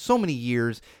households for so many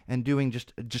years and doing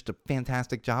just a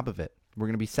fantastic job of it. We're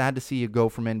going to be sad to see you go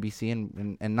from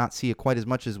NBC and not see you quite as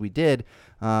much as we did.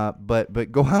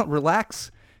 But go out,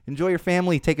 relax, enjoy your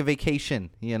family, take a vacation,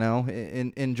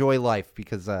 enjoy life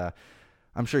because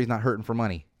I'm sure he's not hurting for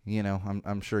money. You know,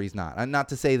 I'm sure he's not. Not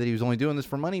to say that he was only doing this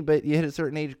for money, but you hit a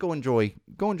certain age, go enjoy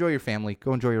your family,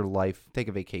 go enjoy your life, take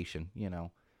a vacation, you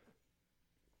know.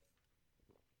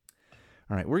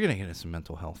 All right, we're going to get into some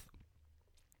mental health.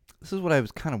 This is what I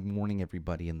was kind of warning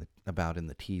everybody about in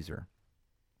the teaser.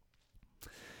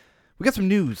 We got some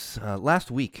news last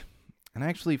week, and I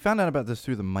actually found out about this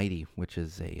through The Mighty, which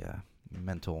is a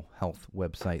mental health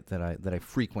website that I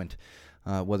frequent,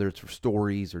 whether it's for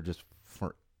stories or just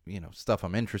for, you know, stuff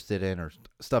I'm interested in or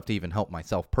stuff to even help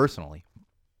myself personally.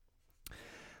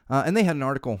 And they had an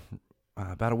article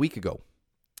about a week ago,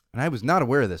 and I was not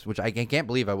aware of this, which I can't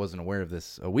believe I wasn't aware of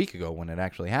this a week ago when it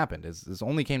actually happened. This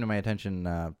only came to my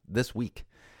attention this week,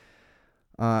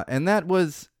 and that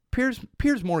was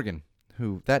Piers Morgan.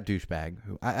 That douchebag,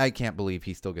 who I can't believe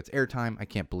he still gets airtime. I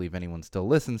can't believe anyone still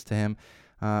listens to him.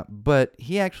 But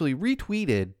he actually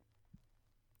retweeted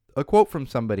a quote from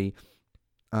somebody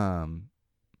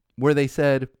where they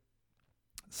said,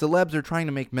 celebs are trying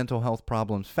to make mental health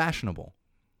problems fashionable.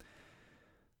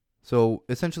 So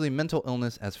essentially mental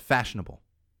illness as fashionable.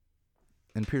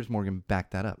 And Piers Morgan backed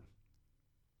that up.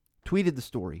 Tweeted the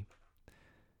story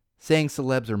saying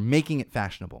celebs are making it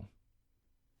fashionable.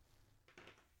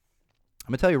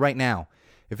 I'm going to tell you right now,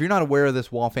 if you're not aware of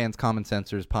this, Wall fans, common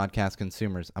sensors, podcast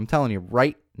consumers, I'm telling you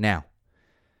right now,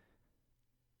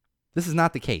 this is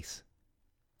not the case.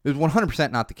 It was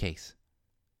 100% not the case.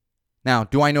 Now,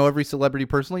 do I know every celebrity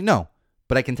personally? No.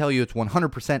 But I can tell you it's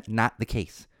 100% not the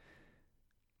case.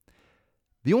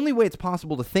 The only way it's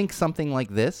possible to think something like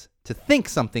this, to think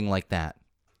something like that,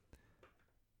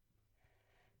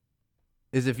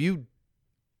 is if you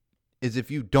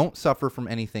don't suffer from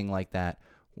anything like that,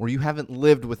 or you haven't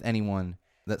lived with anyone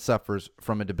that suffers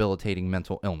from a debilitating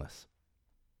mental illness.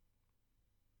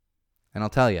 And I'll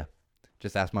tell you,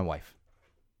 just ask my wife.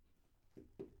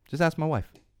 Just ask my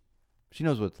wife. She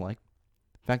knows what it's like.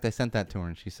 In fact, I sent that to her,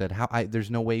 and she said,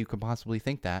 there's no way you could possibly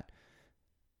think that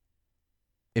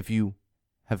if you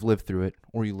have lived through it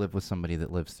or you live with somebody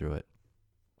that lives through it.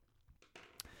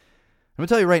 I'm going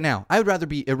to tell you right now, I would rather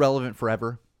be irrelevant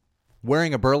forever,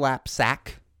 wearing a burlap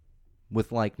sack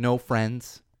with like no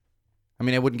friends. I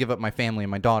mean, I wouldn't give up my family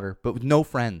and my daughter, but with no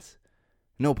friends,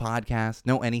 no podcast,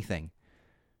 no anything.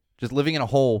 Just living in a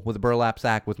hole with a burlap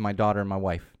sack with my daughter and my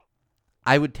wife.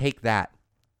 I would take that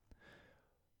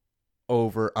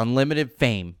over unlimited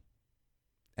fame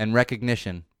and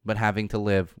recognition, but having to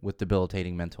live with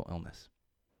debilitating mental illness.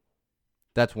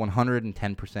 That's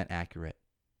 110% accurate.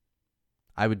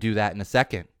 I would do that in a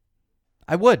second.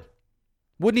 I would.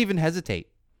 Wouldn't even hesitate.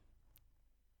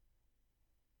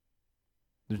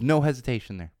 There's no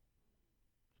hesitation there.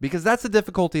 Because that's the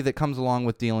difficulty that comes along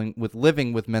with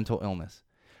living with mental illness.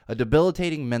 A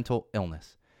debilitating mental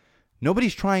illness.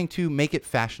 Nobody's trying to make it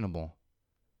fashionable.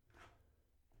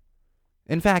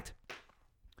 In fact,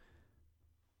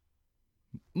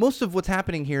 most of what's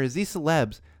happening here is these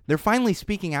celebs, they're finally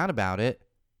speaking out about it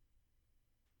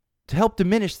to help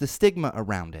diminish the stigma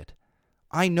around it.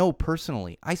 I know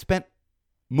personally, I spent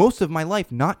most of my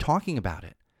life not talking about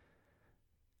it.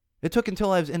 It took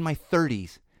until I was in my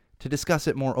 30s to discuss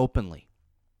it more openly.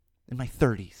 In my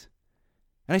 30s.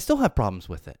 And I still have problems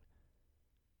with it.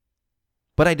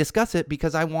 But I discuss it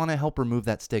because I want to help remove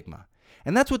that stigma.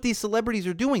 And that's what these celebrities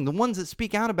are doing. The ones that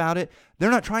speak out about it,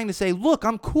 they're not trying to say, look,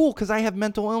 I'm cool because I have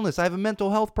mental illness. I have a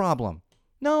mental health problem.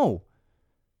 No.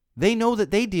 They know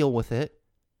that they deal with it,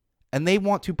 and they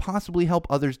want to possibly help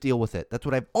others deal with it. That's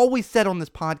what I've always said on this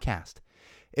podcast.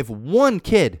 If one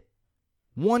kid,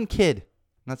 I'm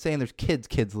not saying there's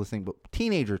kids listening, but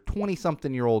teenager,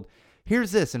 20-something-year-old,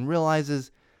 hears this and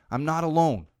realizes I'm not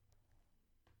alone.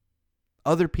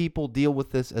 Other people deal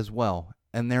with this as well.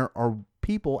 And there are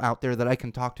people out there that I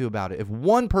can talk to about it. If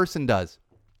one person does,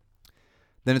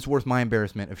 then it's worth my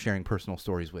embarrassment of sharing personal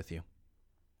stories with you.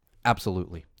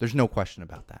 Absolutely. There's no question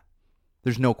about that.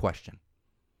 There's no question.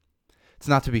 It's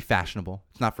not to be fashionable.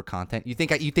 It's not for content. You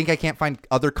think I can't find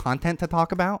other content to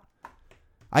talk about?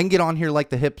 I can get on here like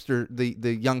the hipster,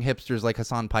 the young hipsters like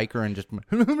Hassan Piker and just,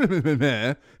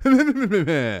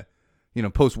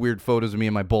 post weird photos of me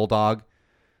and my bulldog.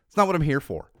 It's not what I'm here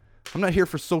for. I'm not here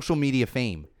for social media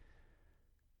fame.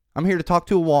 I'm here to talk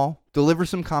to a wall, deliver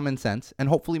some common sense, and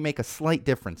hopefully make a slight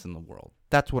difference in the world.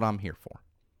 That's what I'm here for.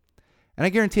 And I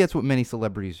guarantee that's what many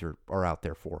celebrities are out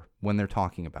there for when they're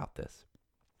talking about this.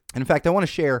 And in fact, I want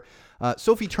to share,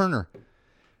 Sophie Turner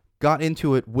got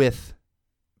into it with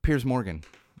Piers Morgan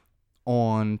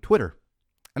on Twitter.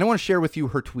 And I want to share with you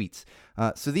her tweets.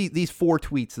 So these 4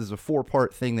 tweets, this is a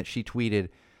 4-part thing that she tweeted.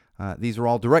 These are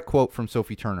all direct quote from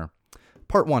Sophie Turner.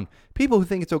 Part 1, people who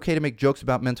think it's okay to make jokes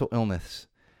about mental illness.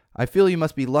 I feel you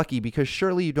must be lucky because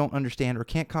surely you don't understand or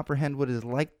can't comprehend what it is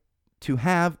like to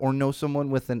have or know someone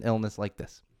with an illness like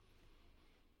this.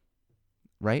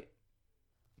 Right?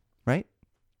 Right?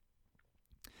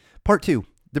 Part 2.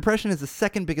 Depression is the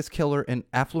second biggest killer in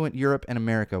affluent Europe and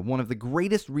America. One of the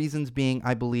greatest reasons being,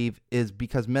 I believe, is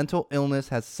because mental illness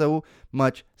has so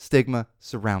much stigma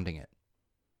surrounding it.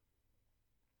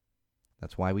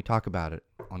 That's why we talk about it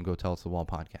on Go Tell It to the Wall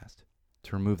podcast,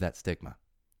 to remove that stigma.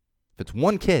 If it's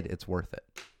one kid, it's worth it.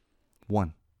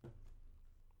 One.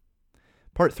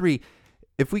 Part 3,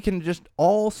 if we can just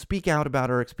all speak out about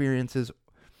our experiences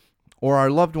or our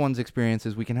loved ones'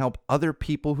 experiences, we can help other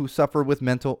people who suffer with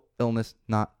mental illness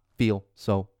not feel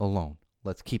so alone.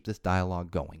 Let's keep this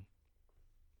dialogue going.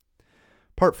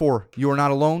 Part 4, you are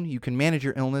not alone. You can manage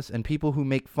your illness, and people who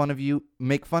make fun of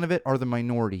it are the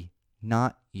minority,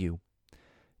 not you.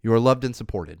 You are loved and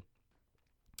supported.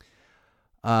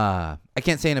 I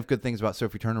can't say enough good things about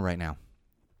Sophie Turner right now.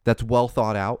 That's well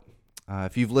thought out.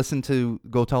 If you've listened to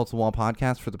Go Tell It to the Wall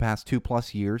podcast for the past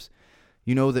 2+ years,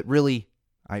 you know that really,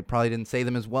 I probably didn't say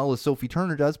them as well as Sophie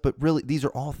Turner does, but really these are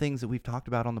all things that we've talked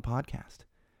about on the podcast.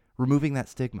 Removing that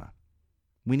stigma.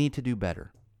 We need to do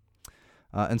better.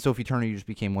 And Sophie Turner, you just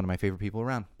became one of my favorite people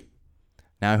around.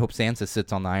 Now I hope Sansa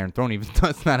sits on the Iron Throne, even though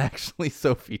it's not actually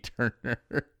Sophie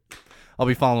Turner. I'll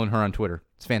be following her on Twitter.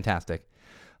 It's fantastic.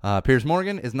 Piers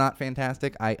Morgan is not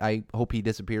fantastic. I hope he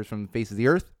disappears from the face of the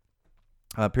earth.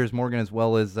 Piers Morgan, as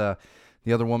well as the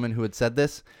other woman who had said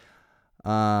this.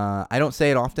 I don't say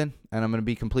it often, and I'm going to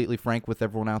be completely frank with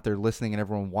everyone out there listening and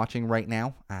everyone watching right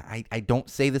now. I don't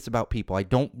say this about people. I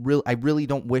really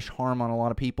don't wish harm on a lot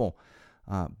of people.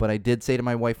 But I did say to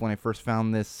my wife when I first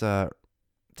found this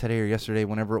today or yesterday,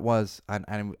 whenever it was,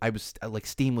 I was like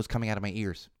steam was coming out of my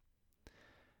ears.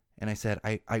 And I said,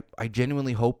 I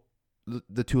genuinely hope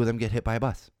the two of them get hit by a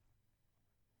bus.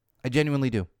 I genuinely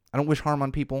do. I don't wish harm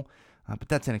on people, but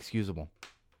that's inexcusable.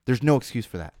 There's no excuse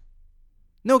for that.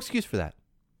 No excuse for that.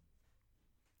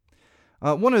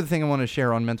 One other thing I want to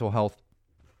share on mental health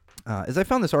is I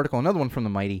found this article, another one from The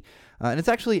Mighty, and it's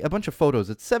actually a bunch of photos.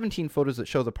 It's 17 photos that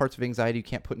show the parts of anxiety you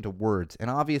can't put into words. And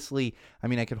obviously, I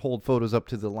mean, I could hold photos up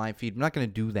to the live feed. I'm not going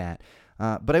to do that.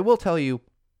 But I will tell you,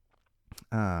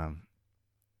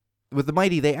 with The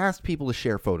Mighty, they asked people to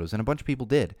share photos, and a bunch of people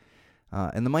did.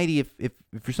 And The Mighty, if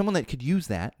you're someone that could use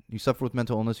that, you suffer with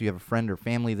mental illness, you have a friend or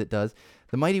family that does,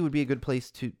 The Mighty would be a good place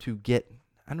to get,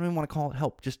 I don't even want to call it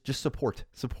help, just support.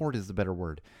 Support is the better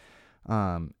word.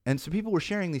 And so people were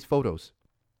sharing these photos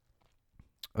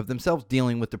of themselves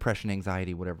dealing with depression,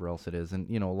 anxiety, whatever else it is. And,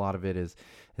 you know, a lot of it is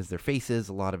their faces.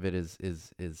 A lot of it is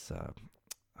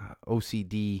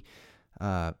OCD,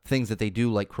 things that they do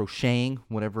like crocheting,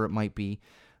 whatever it might be.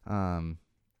 And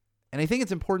I think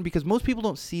it's important because most people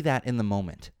don't see that in the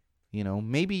moment. You know,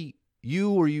 maybe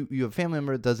you have a family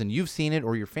member that does and you've seen it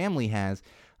or your family has,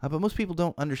 but most people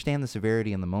don't understand the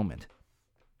severity in the moment.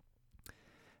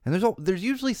 And there's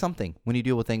usually something when you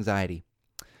deal with anxiety.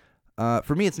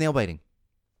 For me, it's nail biting.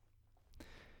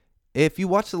 If you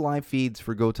watch the live feeds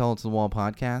for Go Tell It to the Wall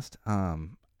podcast, I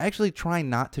actually try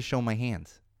not to show my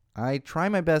hands. I try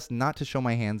my best not to show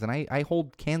my hands, and I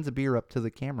hold cans of beer up to the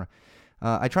camera.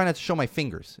 I try not to show my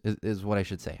fingers, is what I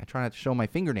should say. I try not to show my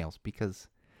fingernails because,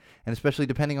 and especially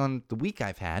depending on the week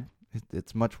I've had,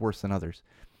 it's much worse than others.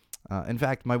 In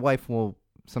fact, my wife will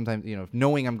sometimes, you know,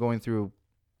 knowing I'm going through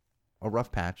a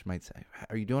rough patch, might say,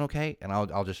 "Are you doing okay?" And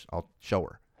I'll show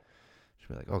her. She'll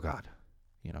be like, "Oh God,"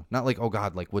 you know, not like, "Oh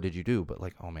God," like, "What did you do?" But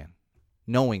like, "Oh man,"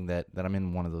 knowing that I'm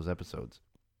in one of those episodes.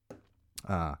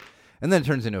 And then it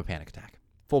turns into a panic attack,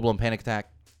 full blown panic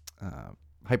attack,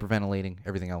 hyperventilating,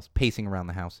 everything else, pacing around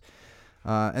the house.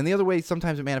 And the other way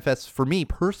sometimes it manifests for me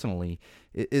personally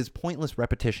is pointless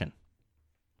repetition.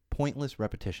 Pointless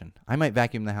repetition. I might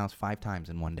vacuum the house 5 times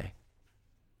in one day.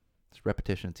 It's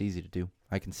repetition. It's easy to do.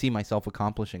 I can see myself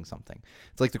accomplishing something.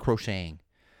 It's like the crocheting.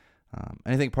 And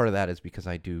I think part of that is because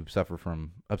I do suffer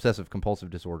from obsessive compulsive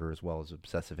disorder as well as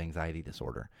obsessive anxiety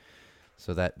disorder.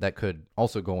 So that could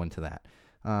also go into that.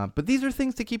 But these are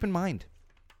things to keep in mind.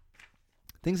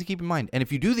 Things to keep in mind. And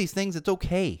if you do these things, it's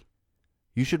okay.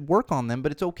 You should work on them,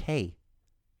 but it's okay.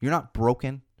 You're not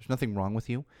broken. There's nothing wrong with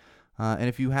you. And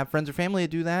if you have friends or family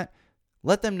that do that,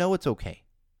 let them know it's okay.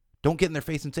 Don't get in their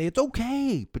face and say, it's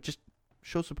okay, but just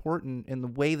show support in the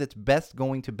way that's best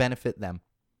going to benefit them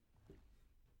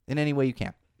in any way you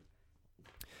can.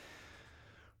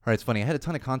 All right, it's funny. I had a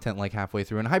ton of content like halfway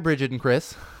through. And hi, Bridget and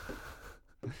Chris.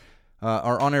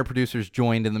 Our on-air producers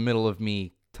joined in the middle of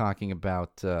me talking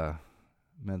about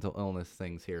mental illness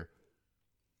things here.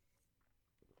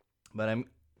 But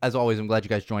as always, I'm glad you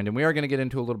guys joined. And we are going to get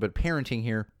into a little bit of parenting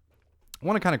here. I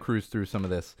want to kind of cruise through some of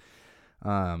this.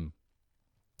 One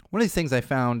of these things I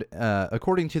found,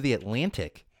 according to The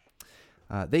Atlantic,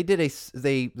 they did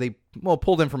they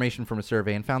pulled information from a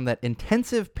survey and found that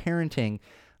intensive parenting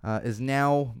is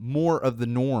now more of the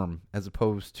norm as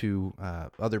opposed to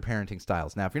other parenting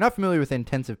styles. Now, if you're not familiar with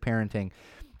intensive parenting,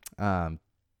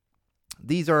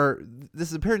 this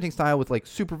is a parenting style with like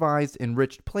supervised,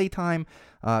 enriched playtime,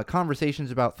 conversations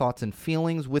about thoughts and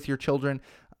feelings with your children,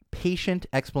 patient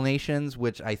explanations,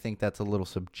 which I think that's a little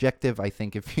subjective. I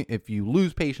think if you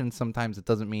lose patience, sometimes it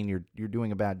doesn't mean you're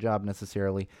doing a bad job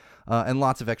necessarily, and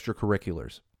lots of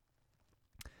extracurriculars.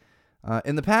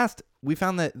 In the past, we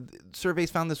found that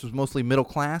surveys found this was mostly middle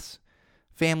class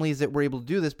families that were able to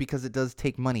do this because it does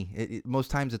take money. Most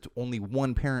times it's only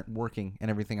one parent working and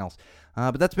everything else.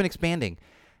 But that's been expanding.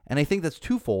 And I think that's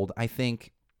twofold. I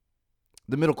think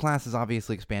the middle class is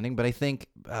obviously expanding, but I think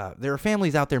there are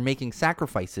families out there making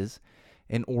sacrifices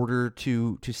in order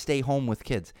to stay home with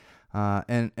kids.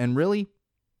 And really,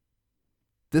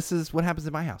 this is what happens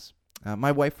in my house.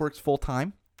 My wife works full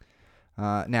time.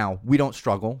 Now, we don't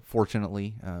struggle,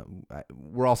 fortunately.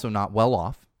 We're also not well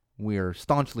off. We are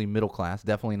staunchly middle class,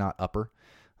 definitely not upper.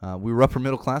 We were upper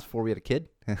middle class before we had a kid,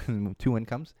 2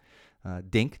 incomes.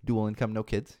 DINK, dual income, no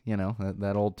kids,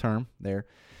 that old term there.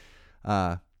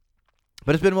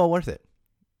 But it's been well worth it.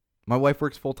 My wife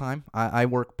works full time. I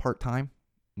work part time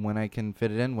when I can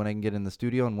fit it in, when I can get in the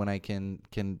studio, and when I can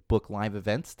book live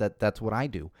events. That's what I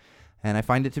do. And I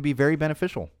find it to be very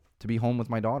beneficial to be home with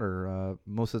my daughter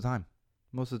most of the time.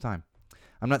 Most of the time.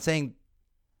 I'm not saying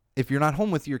if you're not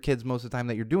home with your kids most of the time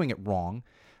that you're doing it wrong.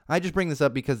 I just bring this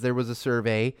up because there was a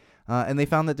survey and they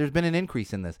found that there's been an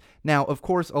increase in this. Now, of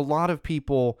course, a lot of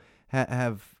people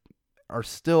are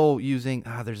still using,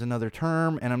 there's another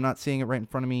term, and I'm not seeing it right in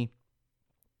front of me,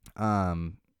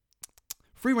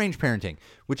 free-range parenting,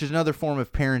 which is another form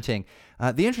of parenting.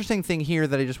 The interesting thing here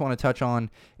that I just want to touch on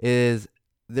is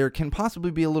there can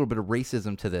possibly be a little bit of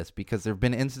racism to this because there have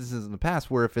been instances in the past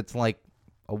where if it's like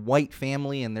a white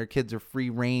family and their kids are free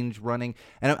range running,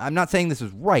 and I'm not saying this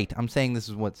is right, I'm saying this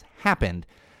is what's happened.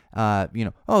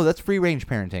 That's free range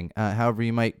parenting. However,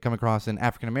 you might come across an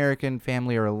African American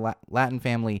family or a Latin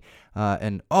family,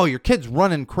 and your kid's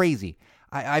running crazy.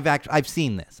 I've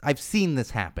seen this. I've seen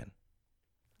this happen,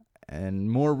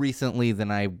 and more recently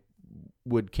than I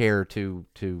would care to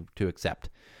accept,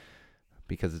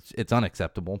 because it's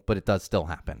unacceptable, but it does still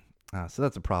happen. So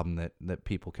that's a problem that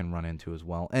people can run into as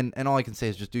well. And all I can say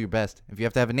is just do your best. If you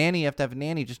have to have a nanny, you have to have a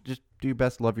nanny. Just do your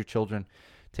best. Love your children.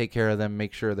 Take care of them.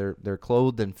 Make sure they're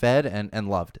clothed and fed and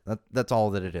loved. That's all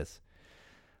that it is.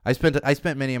 I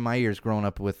spent many of my years growing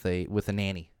up with a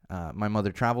nanny. My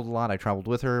mother traveled a lot. I traveled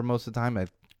with her most of the time.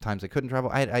 Times I couldn't travel.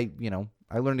 I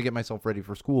learned to get myself ready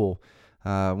for school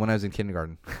when I was in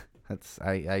kindergarten. That's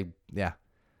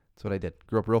what I did.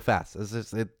 Grew up real fast.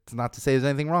 It's not to say there's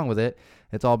anything wrong with it.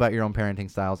 It's all about your own parenting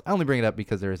styles. I only bring it up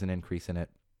because there is an increase in it.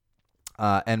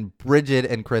 And Bridget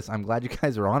and Chris, I'm glad you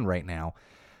guys are on right now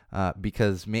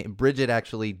because Bridget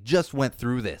actually just went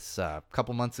through this a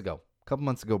couple months ago.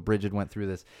 Bridget went through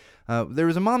this. There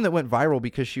was a mom that went viral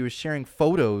because she was sharing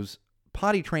photos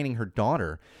potty training her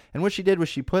daughter. And what she did was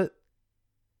she put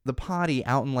the potty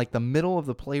out in like the middle of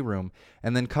the playroom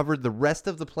and then covered the rest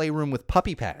of the playroom with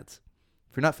puppy pads.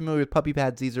 If you're not familiar with puppy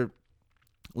pads, these are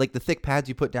like the thick pads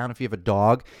you put down if you have a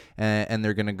dog and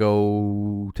they're going to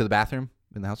go to the bathroom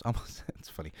in the house. Almost, it's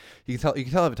funny. You can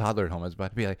tell I have a toddler at home. I was about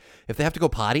to be like, if they have to go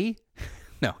potty,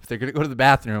 no, if they're going to go to the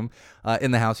bathroom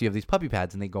in the house, you have these puppy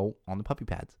pads and they go on the puppy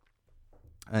pads.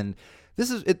 And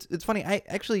it's funny. I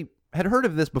actually had heard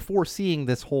of this before seeing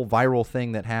this whole viral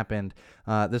thing that happened.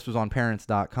 This was on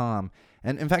parents.com.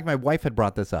 And in fact, my wife had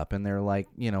brought this up and they're like,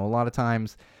 a lot of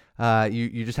times,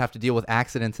 you just have to deal with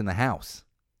accidents in the house.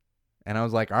 And I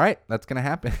was like, all right, that's going to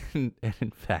happen. And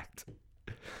in fact,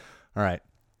 all right,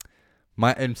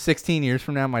 in 16 years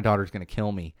from now, my daughter's going to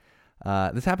kill me.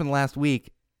 This happened last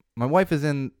week. My wife is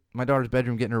in my daughter's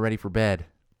bedroom getting her ready for bed.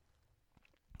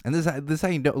 And this is how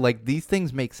you know, like, these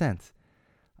things make sense.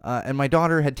 And my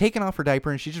daughter had taken off her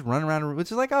diaper and she's just running around,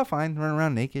 which is like, oh, fine, running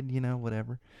around naked,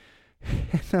 whatever.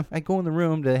 And I go in the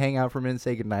room to hang out for a minute and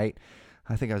say goodnight.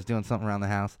 I think I was doing something around the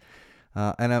house.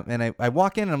 And I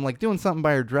walk in and I'm like doing something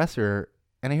by her dresser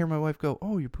and I hear my wife go,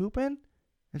 "Oh, you're pooping?"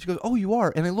 And she goes, "Oh, you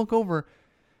are." And I look over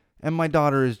and my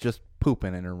daughter is just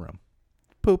pooping in her room.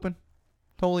 Pooping.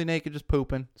 Totally naked, just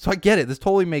pooping. So I get it. This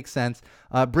totally makes sense.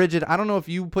 Bridget, I don't know if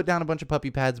you put down a bunch of puppy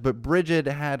pads, but Bridget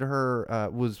had her,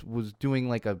 was doing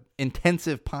like a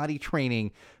intensive potty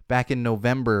training back in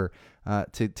November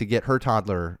to get her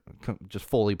toddler just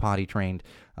fully potty trained.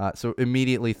 So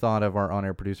immediately thought of our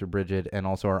on-air producer, Bridget, and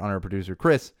also our on-air producer,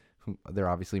 Chris, they're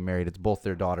obviously married. It's both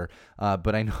their daughter.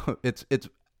 But I know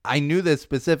I knew this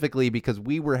specifically because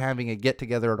we were having a get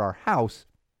together at our house.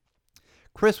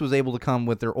 Chris was able to come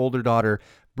with their older daughter.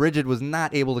 Bridget was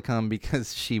not able to come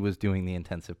because she was doing the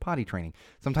intensive potty training.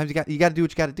 Sometimes you got to do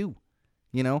what you got to do,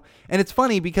 you know? And it's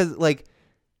funny because, like,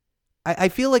 I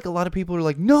feel like a lot of people are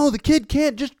like, no, the kid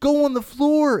can't just go on the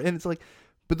floor. And it's like,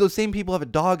 but those same people have a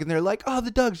dog and they're like, oh,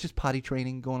 the dog's just potty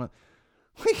training going on.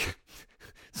 Like,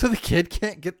 so the kid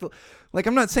can't get the, like,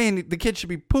 I'm not saying the kid should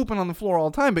be pooping on the floor all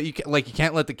the time, but you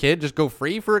can't let the kid just go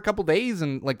free for a couple days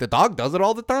and, like, the dog does it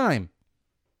all the time.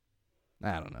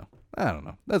 I don't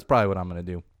know. That's probably what I'm going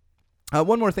to do.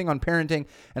 One more thing on parenting,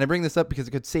 and I bring this up because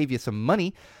it could save you some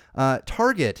money.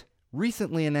 Target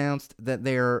recently announced that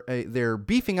they're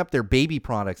beefing up their baby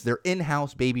products, their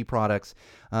in-house baby products.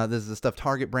 This is the stuff,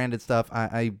 Target branded stuff.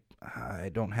 I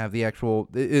don't have the actual,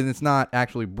 and it's not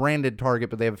actually branded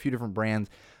Target, but they have a few different brands.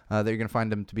 That you're going to find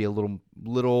them to be a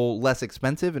little less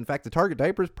expensive. In fact, the Target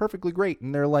diaper is perfectly great,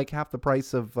 and they're like half the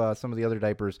price of some of the other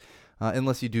diapers,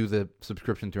 unless you do the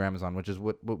subscription through Amazon, which is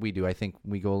what we do. I think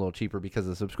we go a little cheaper because of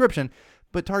the subscription,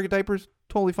 but Target diapers,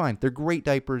 totally fine. They're great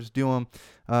diapers. Do them.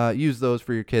 Use those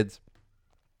for your kids.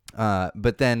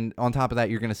 But then on top of that,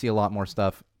 you're going to see a lot more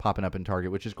stuff popping up in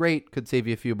Target, which is great. Could save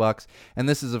you a few bucks. And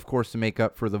this is, of course, to make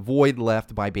up for the void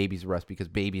left by Babies R Us, because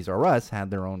Babies R Us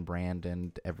had their own brand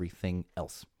and everything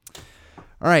else.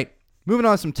 All right, moving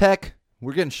on to some tech.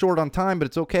 We're getting short on time, but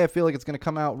it's okay. I feel like it's going to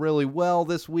come out really well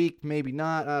this week. Maybe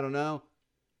not. I don't know.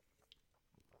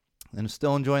 And I'm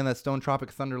still enjoying that Stone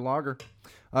Tropic Thunder Lager.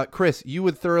 Chris, you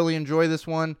would thoroughly enjoy this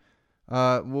one.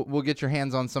 We'll get your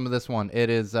hands on some of this one.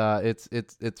 It is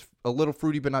it's a little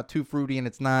fruity, but not too fruity, and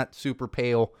it's not super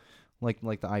pale like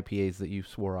the IPAs that you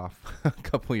swore off a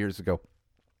couple years ago.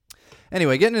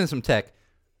 Anyway, getting into some tech.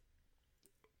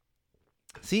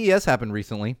 CES happened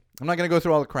recently. I'm not going to go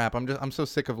through all the crap. I'm so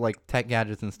sick of like tech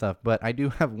gadgets and stuff, but I do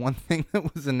have one thing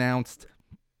that was announced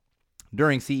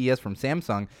during CES from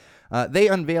Samsung. They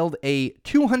unveiled a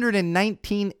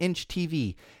 219-inch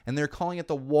TV, and they're calling it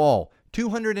the Wall.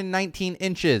 219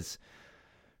 inches.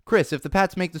 Chris, if the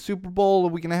Pats make the Super Bowl,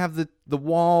 are we going to have the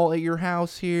Wall at your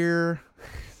house here?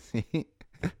 We're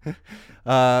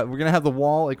going to have the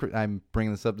Wall. I'm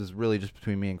bringing this up. This is really just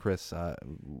between me and Chris.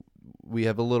 We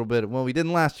have a little bit. Well, we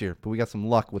didn't last year, but we got some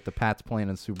luck with the Pats playing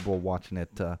in the Super Bowl, watching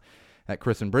it at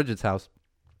Chris and Bridget's house.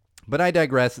 But I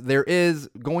digress. There is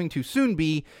going to soon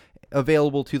be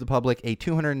available to the public a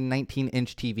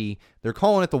 219-inch TV. They're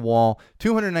calling it the Wall.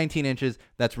 219 inches.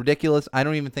 That's ridiculous. I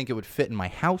don't even think it would fit in my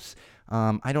house.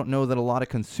 I don't know that a lot of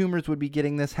consumers would be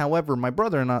getting this. However, my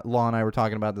brother-in-law and I were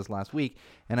talking about this last week,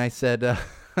 and I said,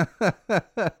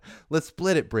 let's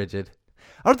split it, Bridget.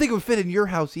 I don't think it would fit in your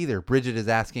house either. Bridget is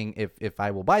asking if I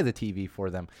will buy the TV for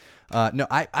them. No,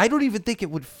 I don't even think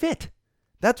it would fit.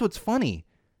 That's what's funny.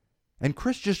 And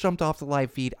Chris just jumped off the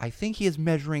live feed. I think he is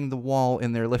measuring the Wall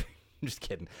in their living. I'm just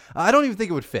kidding. I don't even think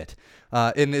it would fit.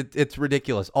 And it's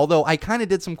ridiculous. Although I kind of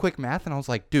did some quick math, and I was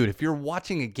like, dude, if you're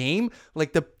watching a game,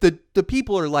 like the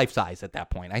people are life size at that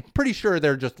point. I'm pretty sure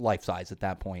they're just life size at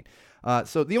that point.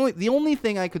 So the only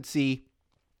thing I could see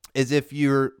is if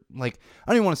you're like,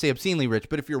 I don't even want to say obscenely rich,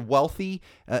 but if you're wealthy,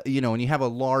 and you have a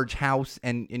large house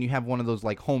and you have one of those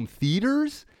like home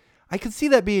theaters, I could see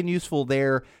that being useful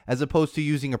there as opposed to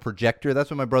using a projector. That's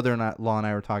what my brother-in-law and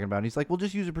I were talking about. And he's like, well,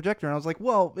 just use a projector. And I was like,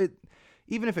 well,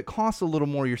 even if it costs a little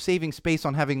more, you're saving space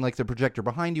on having like the projector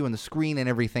behind you and the screen and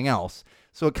everything else.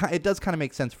 So it does kind of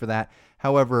make sense for that.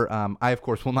 However, I of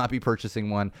course will not be purchasing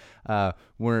one. I'm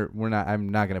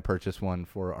not going to purchase one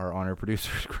for our honor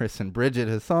producers Chris and Bridget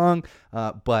Hasong.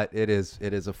 But it is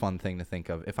a fun thing to think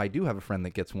of. If I do have a friend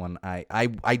that gets one, I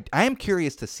am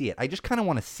curious to see it. I just kind of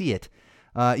want to see it.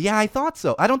 Yeah, I thought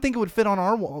so. I don't think it would fit on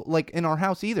our wall, like in our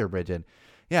house either, Bridget.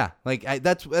 Yeah, like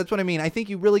that's what I mean. I think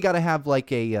you really got to have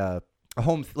like a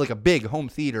home, like a big home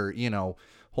theater,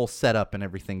 whole setup and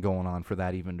everything going on for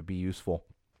that even to be useful.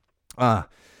 All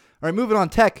right, moving on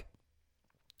tech.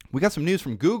 We got some news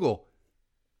from Google.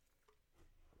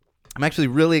 I'm actually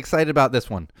really excited about this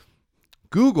one.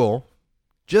 Google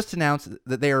just announced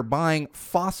that they are buying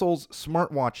Fossil's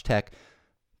smartwatch tech,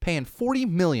 paying $40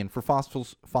 million for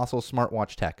Fossil's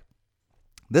smartwatch tech.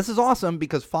 This is awesome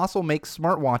because Fossil makes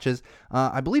smartwatches.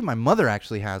 I believe my mother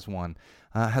actually has one,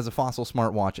 has a Fossil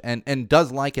smartwatch and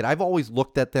does like it. I've always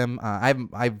looked at them.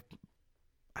 I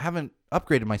haven't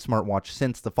upgraded my smartwatch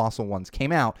since the Fossil ones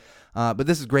came out. But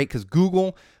this is great because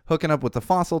Google hooking up with the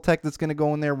Fossil tech that's going to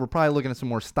go in there. We're probably looking at some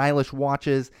more stylish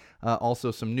watches. Also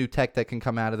some new tech that can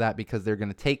come out of that because they're going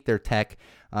to take their tech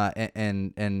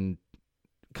and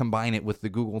combine it with the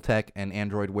Google tech and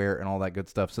Android Wear and all that good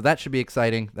stuff. So that should be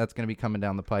exciting. That's going to be coming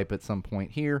down the pipe at some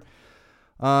point here.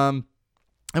 And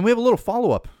we have a little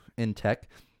follow-up in tech.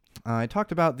 I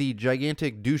talked about the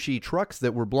gigantic douchey trucks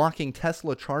that were blocking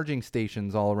Tesla charging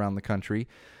stations all around the country.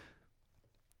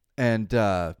 And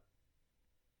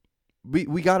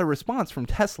we got a response from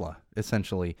Tesla,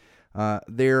 essentially.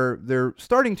 They're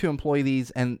starting to employ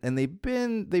these, and they've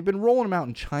been rolling them out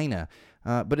in China.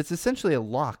 But it's essentially a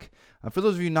lock. For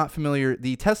those of you not familiar,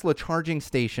 the Tesla charging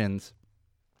stations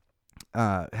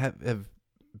have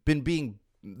been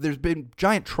there's been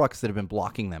giant trucks that have been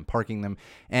blocking them, parking them,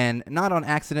 and not on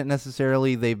accident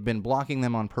necessarily. They've been blocking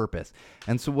them on purpose.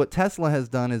 And so what Tesla has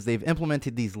done is they've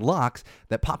implemented these locks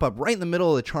that pop up right in the middle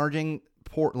of the charging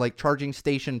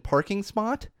station parking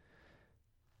spot.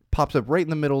 Pops up right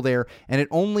in the middle there, and it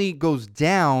only goes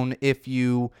down if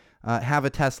you have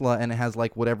a Tesla and it has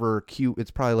like whatever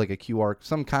it's probably like a QR,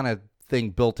 some kind of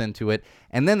thing built into it,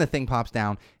 and then the thing pops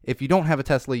down. If you don't have a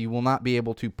Tesla, you will not be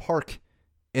able to park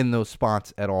in those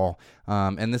spots at all.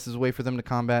 And this is a way for them to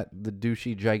combat the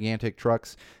douchey, gigantic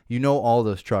trucks. You know, all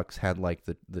those trucks had like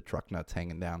the truck nuts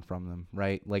hanging down from them,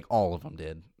 right? Like all of them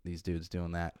did. These dudes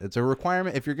doing that. It's a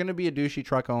requirement. If you're going to be a douchey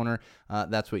truck owner,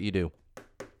 that's what you do.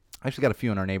 I actually got a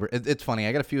few in our neighborhood. It's funny.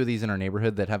 I got a few of these in our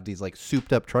neighborhood that have these like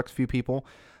souped up trucks, few people.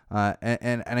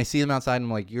 And I see them outside and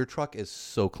I'm like, your truck is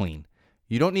so clean.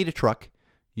 You don't need a truck.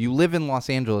 You live in Los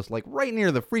Angeles, like right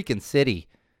near the freaking city.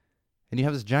 And you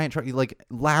have this giant truck, you like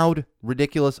loud,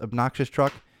 ridiculous, obnoxious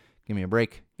truck. Give me a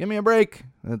break. Give me a break.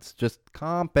 That's just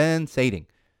compensating.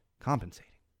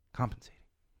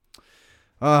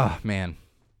 Oh, man.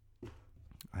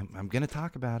 I'm going to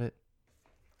talk about it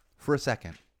for a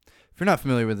second. If you're not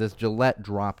familiar with this, Gillette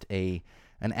dropped an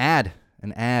ad.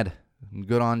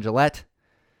 Good on Gillette.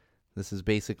 This is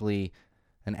basically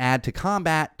an ad to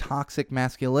combat toxic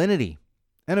masculinity.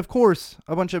 And of course,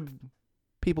 a bunch of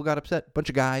people got upset. A bunch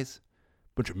of guys.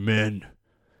 Bunch of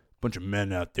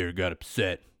men out there got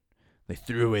upset. They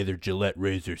threw away their Gillette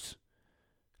razors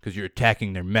because you're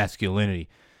attacking their masculinity.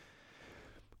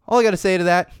 All I got to say to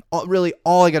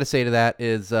that,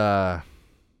 is they're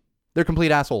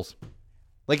complete assholes.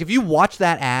 Like, if you watch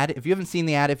that ad, if you haven't seen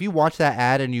the ad, if you watch that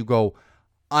ad and you go,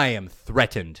 I am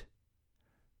threatened,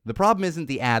 the problem isn't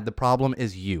the ad, the problem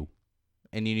is you.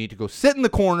 And you need to go sit in the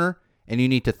corner and you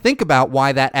need to think about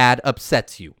why that ad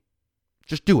upsets you.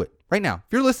 Just do it right now.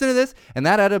 If you're listening to this and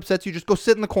that ad upsets you, just go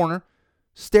sit in the corner,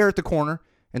 stare at the corner,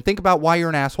 and think about why you're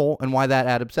an asshole and why that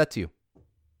ad upsets you.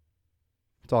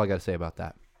 That's all I got to say about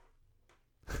that.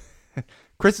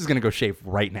 Chris is going to go shave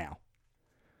right now.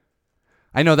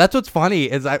 I know, that's what's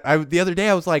funny is I the other day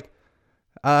I was like,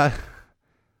 oh,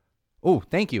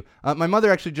 thank you. My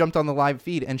mother actually jumped on the live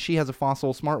feed and she has a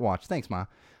Fossil smartwatch. Thanks, Ma.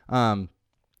 I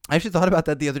actually thought about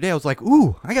that the other day. I was like,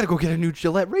 ooh, I got to go get a new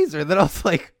Gillette razor. Then I was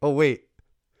like, oh, wait,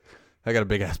 I got a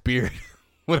big ass beard.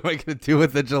 What am I going to do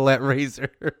with the Gillette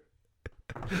razor?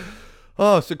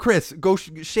 Oh, so Chris, go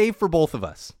shave for both of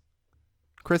us.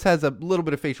 Chris has a little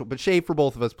bit of facial, but shave for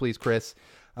both of us, please, Chris,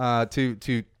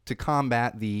 to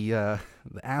combat the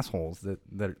assholes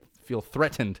that feel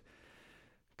threatened.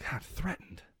 God,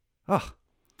 threatened. Ugh.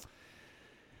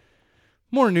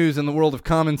 More news in the world of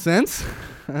common sense.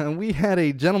 We had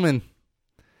a gentleman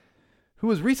who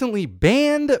was recently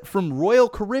banned from Royal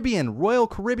Caribbean. Royal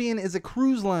Caribbean is a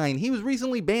cruise line. He was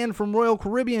recently banned from Royal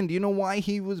Caribbean. Do you know why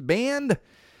he was banned?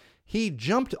 He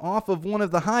jumped off of one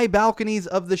of the high balconies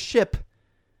of the ship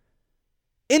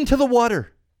into the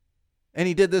water. And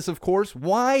he did this, of course.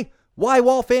 Why? Why,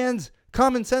 Wall fans,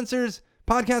 common sensors,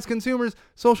 podcast consumers,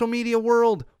 social media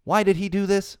world? Why did he do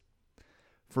this?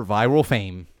 For viral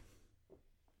fame.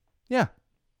 Yeah.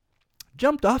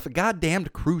 Jumped off a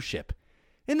goddamned cruise ship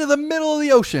into the middle of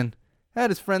the ocean. Had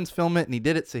his friends film it, and he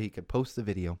did it so he could post the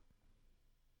video.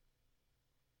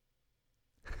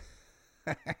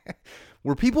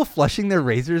 Were people flushing their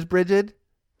razors, Bridget?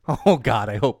 Oh, God,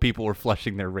 I hope people were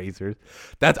flushing their razors.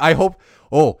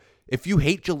 If you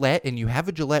hate Gillette and you have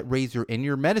a Gillette razor in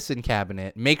your medicine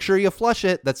cabinet, make sure you flush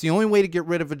it. That's the only way to get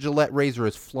rid of a Gillette razor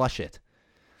is flush it.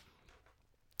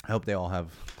 I hope they all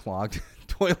have clogged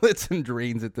toilets and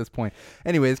drains at this point.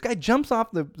 Anyway, this guy jumps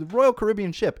off the Royal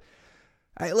Caribbean ship.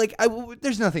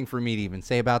 There's nothing for me to even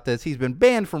say about this. He's been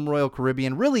banned from Royal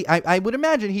Caribbean. Really, I would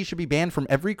imagine he should be banned from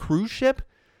every cruise ship.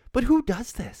 But who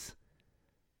does this?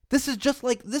 This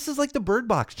is like the Bird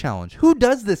Box challenge. Who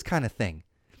does this kind of thing?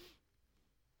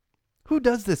 Who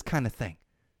does this kind of thing?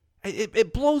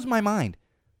 It blows my mind.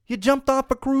 You jumped off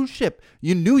a cruise ship.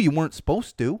 You knew you weren't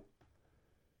supposed to.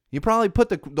 You probably put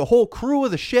the whole crew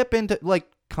of the ship into,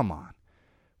 come on.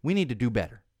 We need to do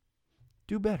better.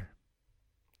 Do better.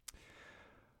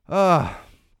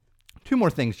 Two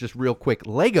more things just real quick.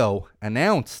 Lego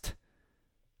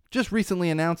just recently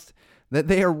announced that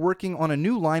they are working on a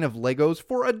new line of Legos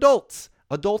for adults.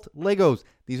 Adult Legos.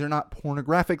 These are not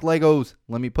pornographic Legos.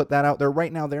 Let me put that out there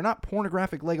right now. They're not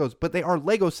pornographic Legos, but they are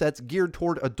Lego sets geared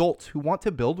toward adults who want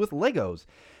to build with Legos.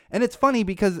 And it's funny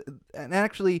because, and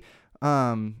actually,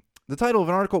 the title of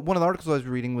an article, one of the articles I was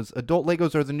reading was Adult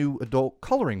Legos Are the New Adult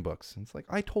Coloring Books. And it's like,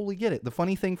 I totally get it. The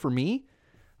funny thing for me,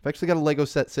 I've actually got a Lego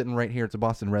set sitting right here. It's a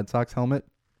Boston Red Sox helmet.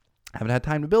 I haven't had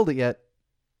time to build it yet,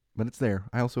 but it's there.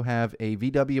 I also have a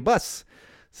VW bus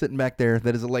sitting back there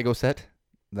that is a Lego set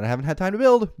that I haven't had time to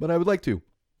build, but I would like to.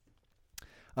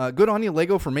 Good on you,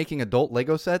 Lego, for making adult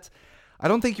Lego sets. I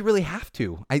don't think you really have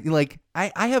to.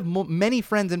 I have many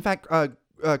friends. In fact,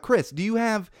 Chris, do you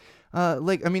have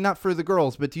not for the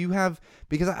girls, but do you have,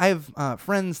 because I have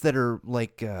friends that are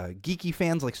like geeky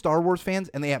fans, like Star Wars fans,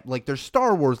 and they have like their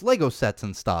Star Wars Lego sets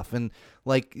and stuff, and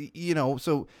like,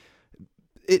 so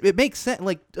it makes sense.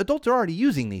 Like, adults are already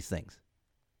using these things.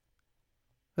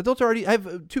 I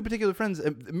have two particular friends,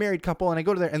 a married couple, and I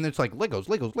go to there, and it's like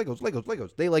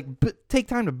Legos. They like take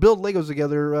time to build Legos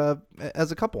together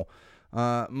as a couple.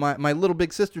 My little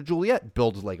big sister Juliet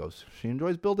builds Legos. She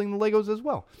enjoys building the Legos as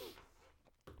well.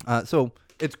 So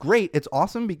it's great. It's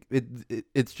awesome.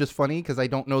 It's just funny because I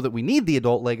don't know that we need the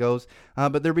adult Legos,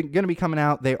 but they're going to be coming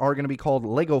out. They are going to be called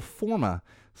Lego Forma.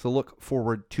 So look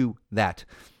forward to that.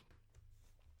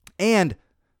 And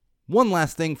one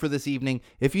last thing for this evening.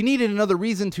 If you needed another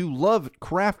reason to love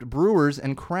craft brewers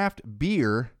and craft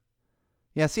beer.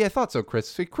 Yeah, see, I thought so, Chris.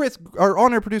 So Chris, our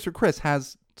on-air producer Chris,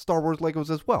 has Star Wars Legos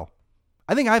as well.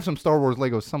 I think I have some Star Wars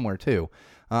Legos somewhere, too.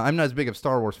 I'm not as big of a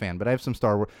Star Wars fan, but I have some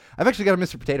Star Wars. I've actually got a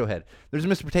Mr. Potato Head. There's a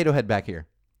Mr. Potato Head back here.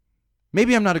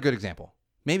 Maybe I'm not a good example.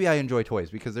 Maybe I enjoy toys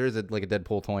because there is a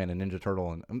Deadpool toy and a Ninja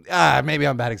Turtle. And maybe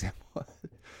I'm a bad example.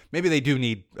 Maybe they do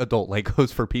need adult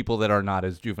Legos for people that are not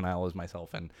as juvenile as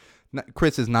myself. And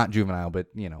Chris is not juvenile, but,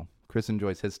 Chris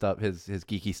enjoys his stuff, his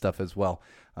geeky stuff as well.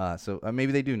 So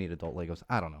maybe they do need adult Legos.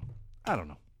 I don't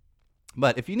know.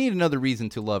 But if you need another reason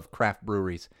to love craft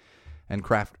breweries and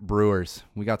craft brewers,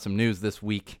 we got some news this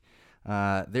week.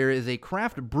 There is a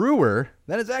craft brewer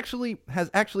that has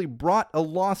actually brought a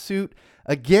lawsuit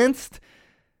against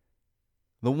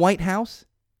the White House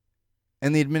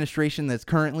and the administration that's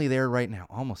currently there right now.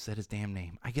 Almost said his damn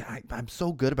name. I'm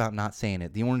so good about not saying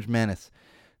it. The Orange Menace,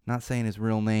 not saying his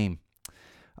real name.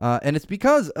 And it's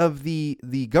because of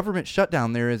the government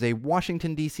shutdown. There is a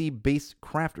Washington, D.C. based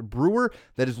craft brewer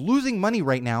that is losing money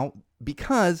right now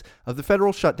because of the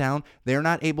federal shutdown. They're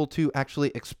not able to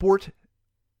actually export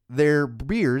their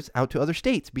beers out to other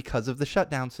states because of the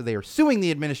shutdown. So they are suing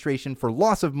the administration for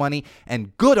loss of money.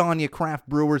 And good on you, craft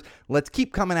brewers. Let's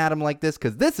keep coming at them like this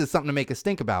because this is something to make us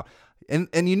think about. And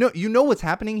you know what's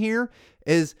happening here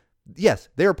is, yes,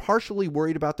 they're partially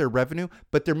worried about their revenue,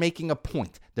 but they're making a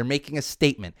point. They're making a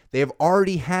statement. They have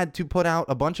already had to put out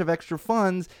a bunch of extra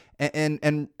funds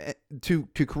and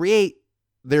to create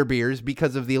their beers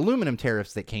because of the aluminum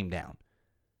tariffs that came down.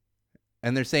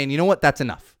 And they're saying, you know what, that's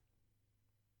enough.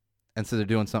 And so they're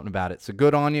doing something about it. So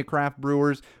good on you, craft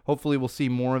brewers. Hopefully we'll see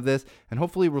more of this, and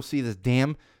hopefully we'll see this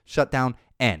damn shutdown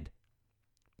end.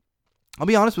 I'll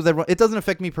be honest with everyone, it doesn't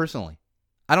affect me personally.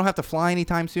 I don't have to fly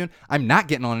anytime soon. I'm not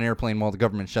getting on an airplane while the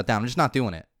government's shut down. I'm just not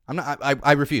doing it.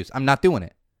 I refuse. I'm not doing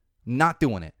it. Not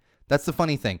doing it. That's the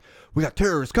funny thing. We got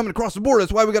terrorists coming across the border.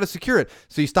 That's why we got to secure it.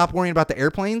 So you stop worrying about the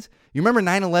airplanes. You remember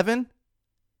 9/11?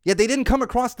 Yeah, they didn't come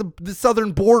across the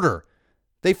southern border.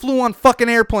 They flew on fucking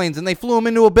airplanes and they flew them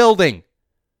into a building.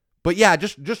 But yeah,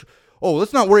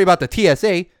 let's not worry about the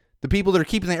TSA, the people that are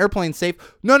keeping the airplanes safe.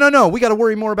 No. We got to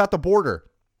worry more about the border.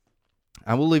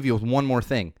 I will leave you with one more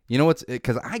thing. You know what's,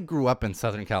 because I grew up in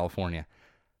Southern California.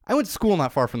 I went to school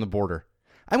not far from the border.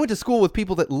 I went to school with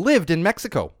people that lived in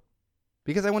Mexico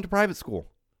because I went to private school.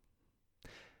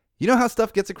 You know how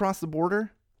stuff gets across the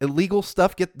border? Illegal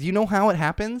stuff do you know how it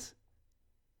happens?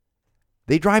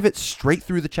 They drive it straight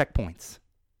through the checkpoints.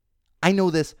 I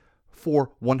know this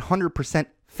for 100%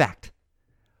 fact.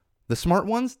 The smart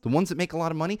ones, the ones that make a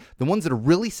lot of money, the ones that are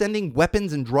really sending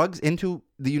weapons and drugs into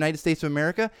the United States of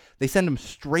America, they send them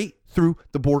straight through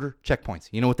the border checkpoints.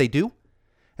 You know what they do?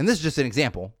 And this is just an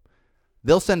example.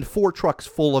 They'll send 4 trucks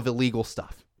full of illegal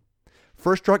stuff.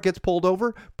 First truck gets pulled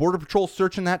over, Border Patrol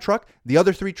searching that truck, the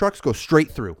other 3 trucks go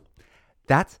straight through.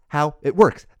 That's how it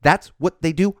works. That's what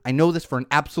they do. I know this for an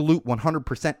absolute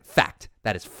 100% fact.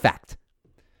 That is fact.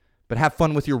 But have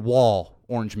fun with your wall,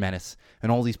 Orange Menace,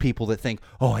 and all these people that think,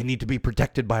 oh, I need to be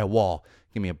protected by a wall.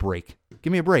 Give me a break.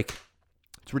 Give me a break.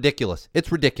 It's ridiculous.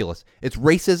 It's ridiculous. It's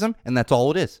racism, and that's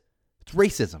all it is. It's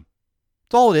racism.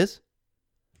 That's all it is.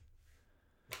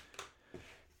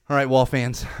 All right, Wall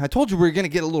fans. I told you we were going to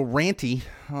get a little ranty.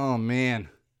 Oh, man.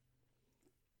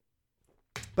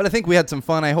 But I think we had some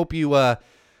fun. I hope you, for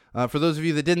those of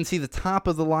you that didn't see the top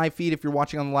of the live feed, if you're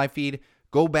watching on the live feed,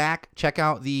 go back, check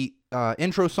out the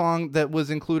intro song that was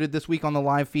included this week on the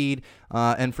live feed.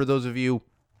 And for those of you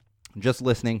just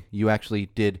listening, you actually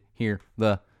did hear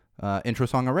the intro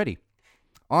song already.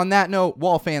 On that note,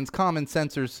 Wall fans, common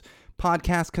sensors,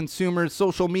 podcast consumers,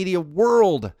 social media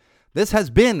world, this has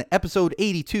been episode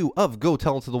 82 of Go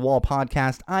Tell It to the Wall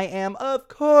podcast. I am, of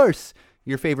course,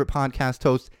 your favorite podcast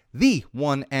host, the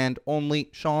one and only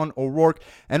Sean O'Rourke.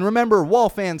 And remember, Wall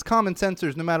fans, common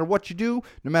sensors, no matter what you do,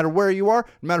 no matter where you are,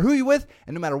 no matter who you're with,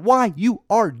 and no matter why you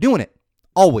are doing it,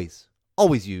 always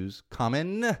use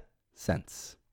common sense.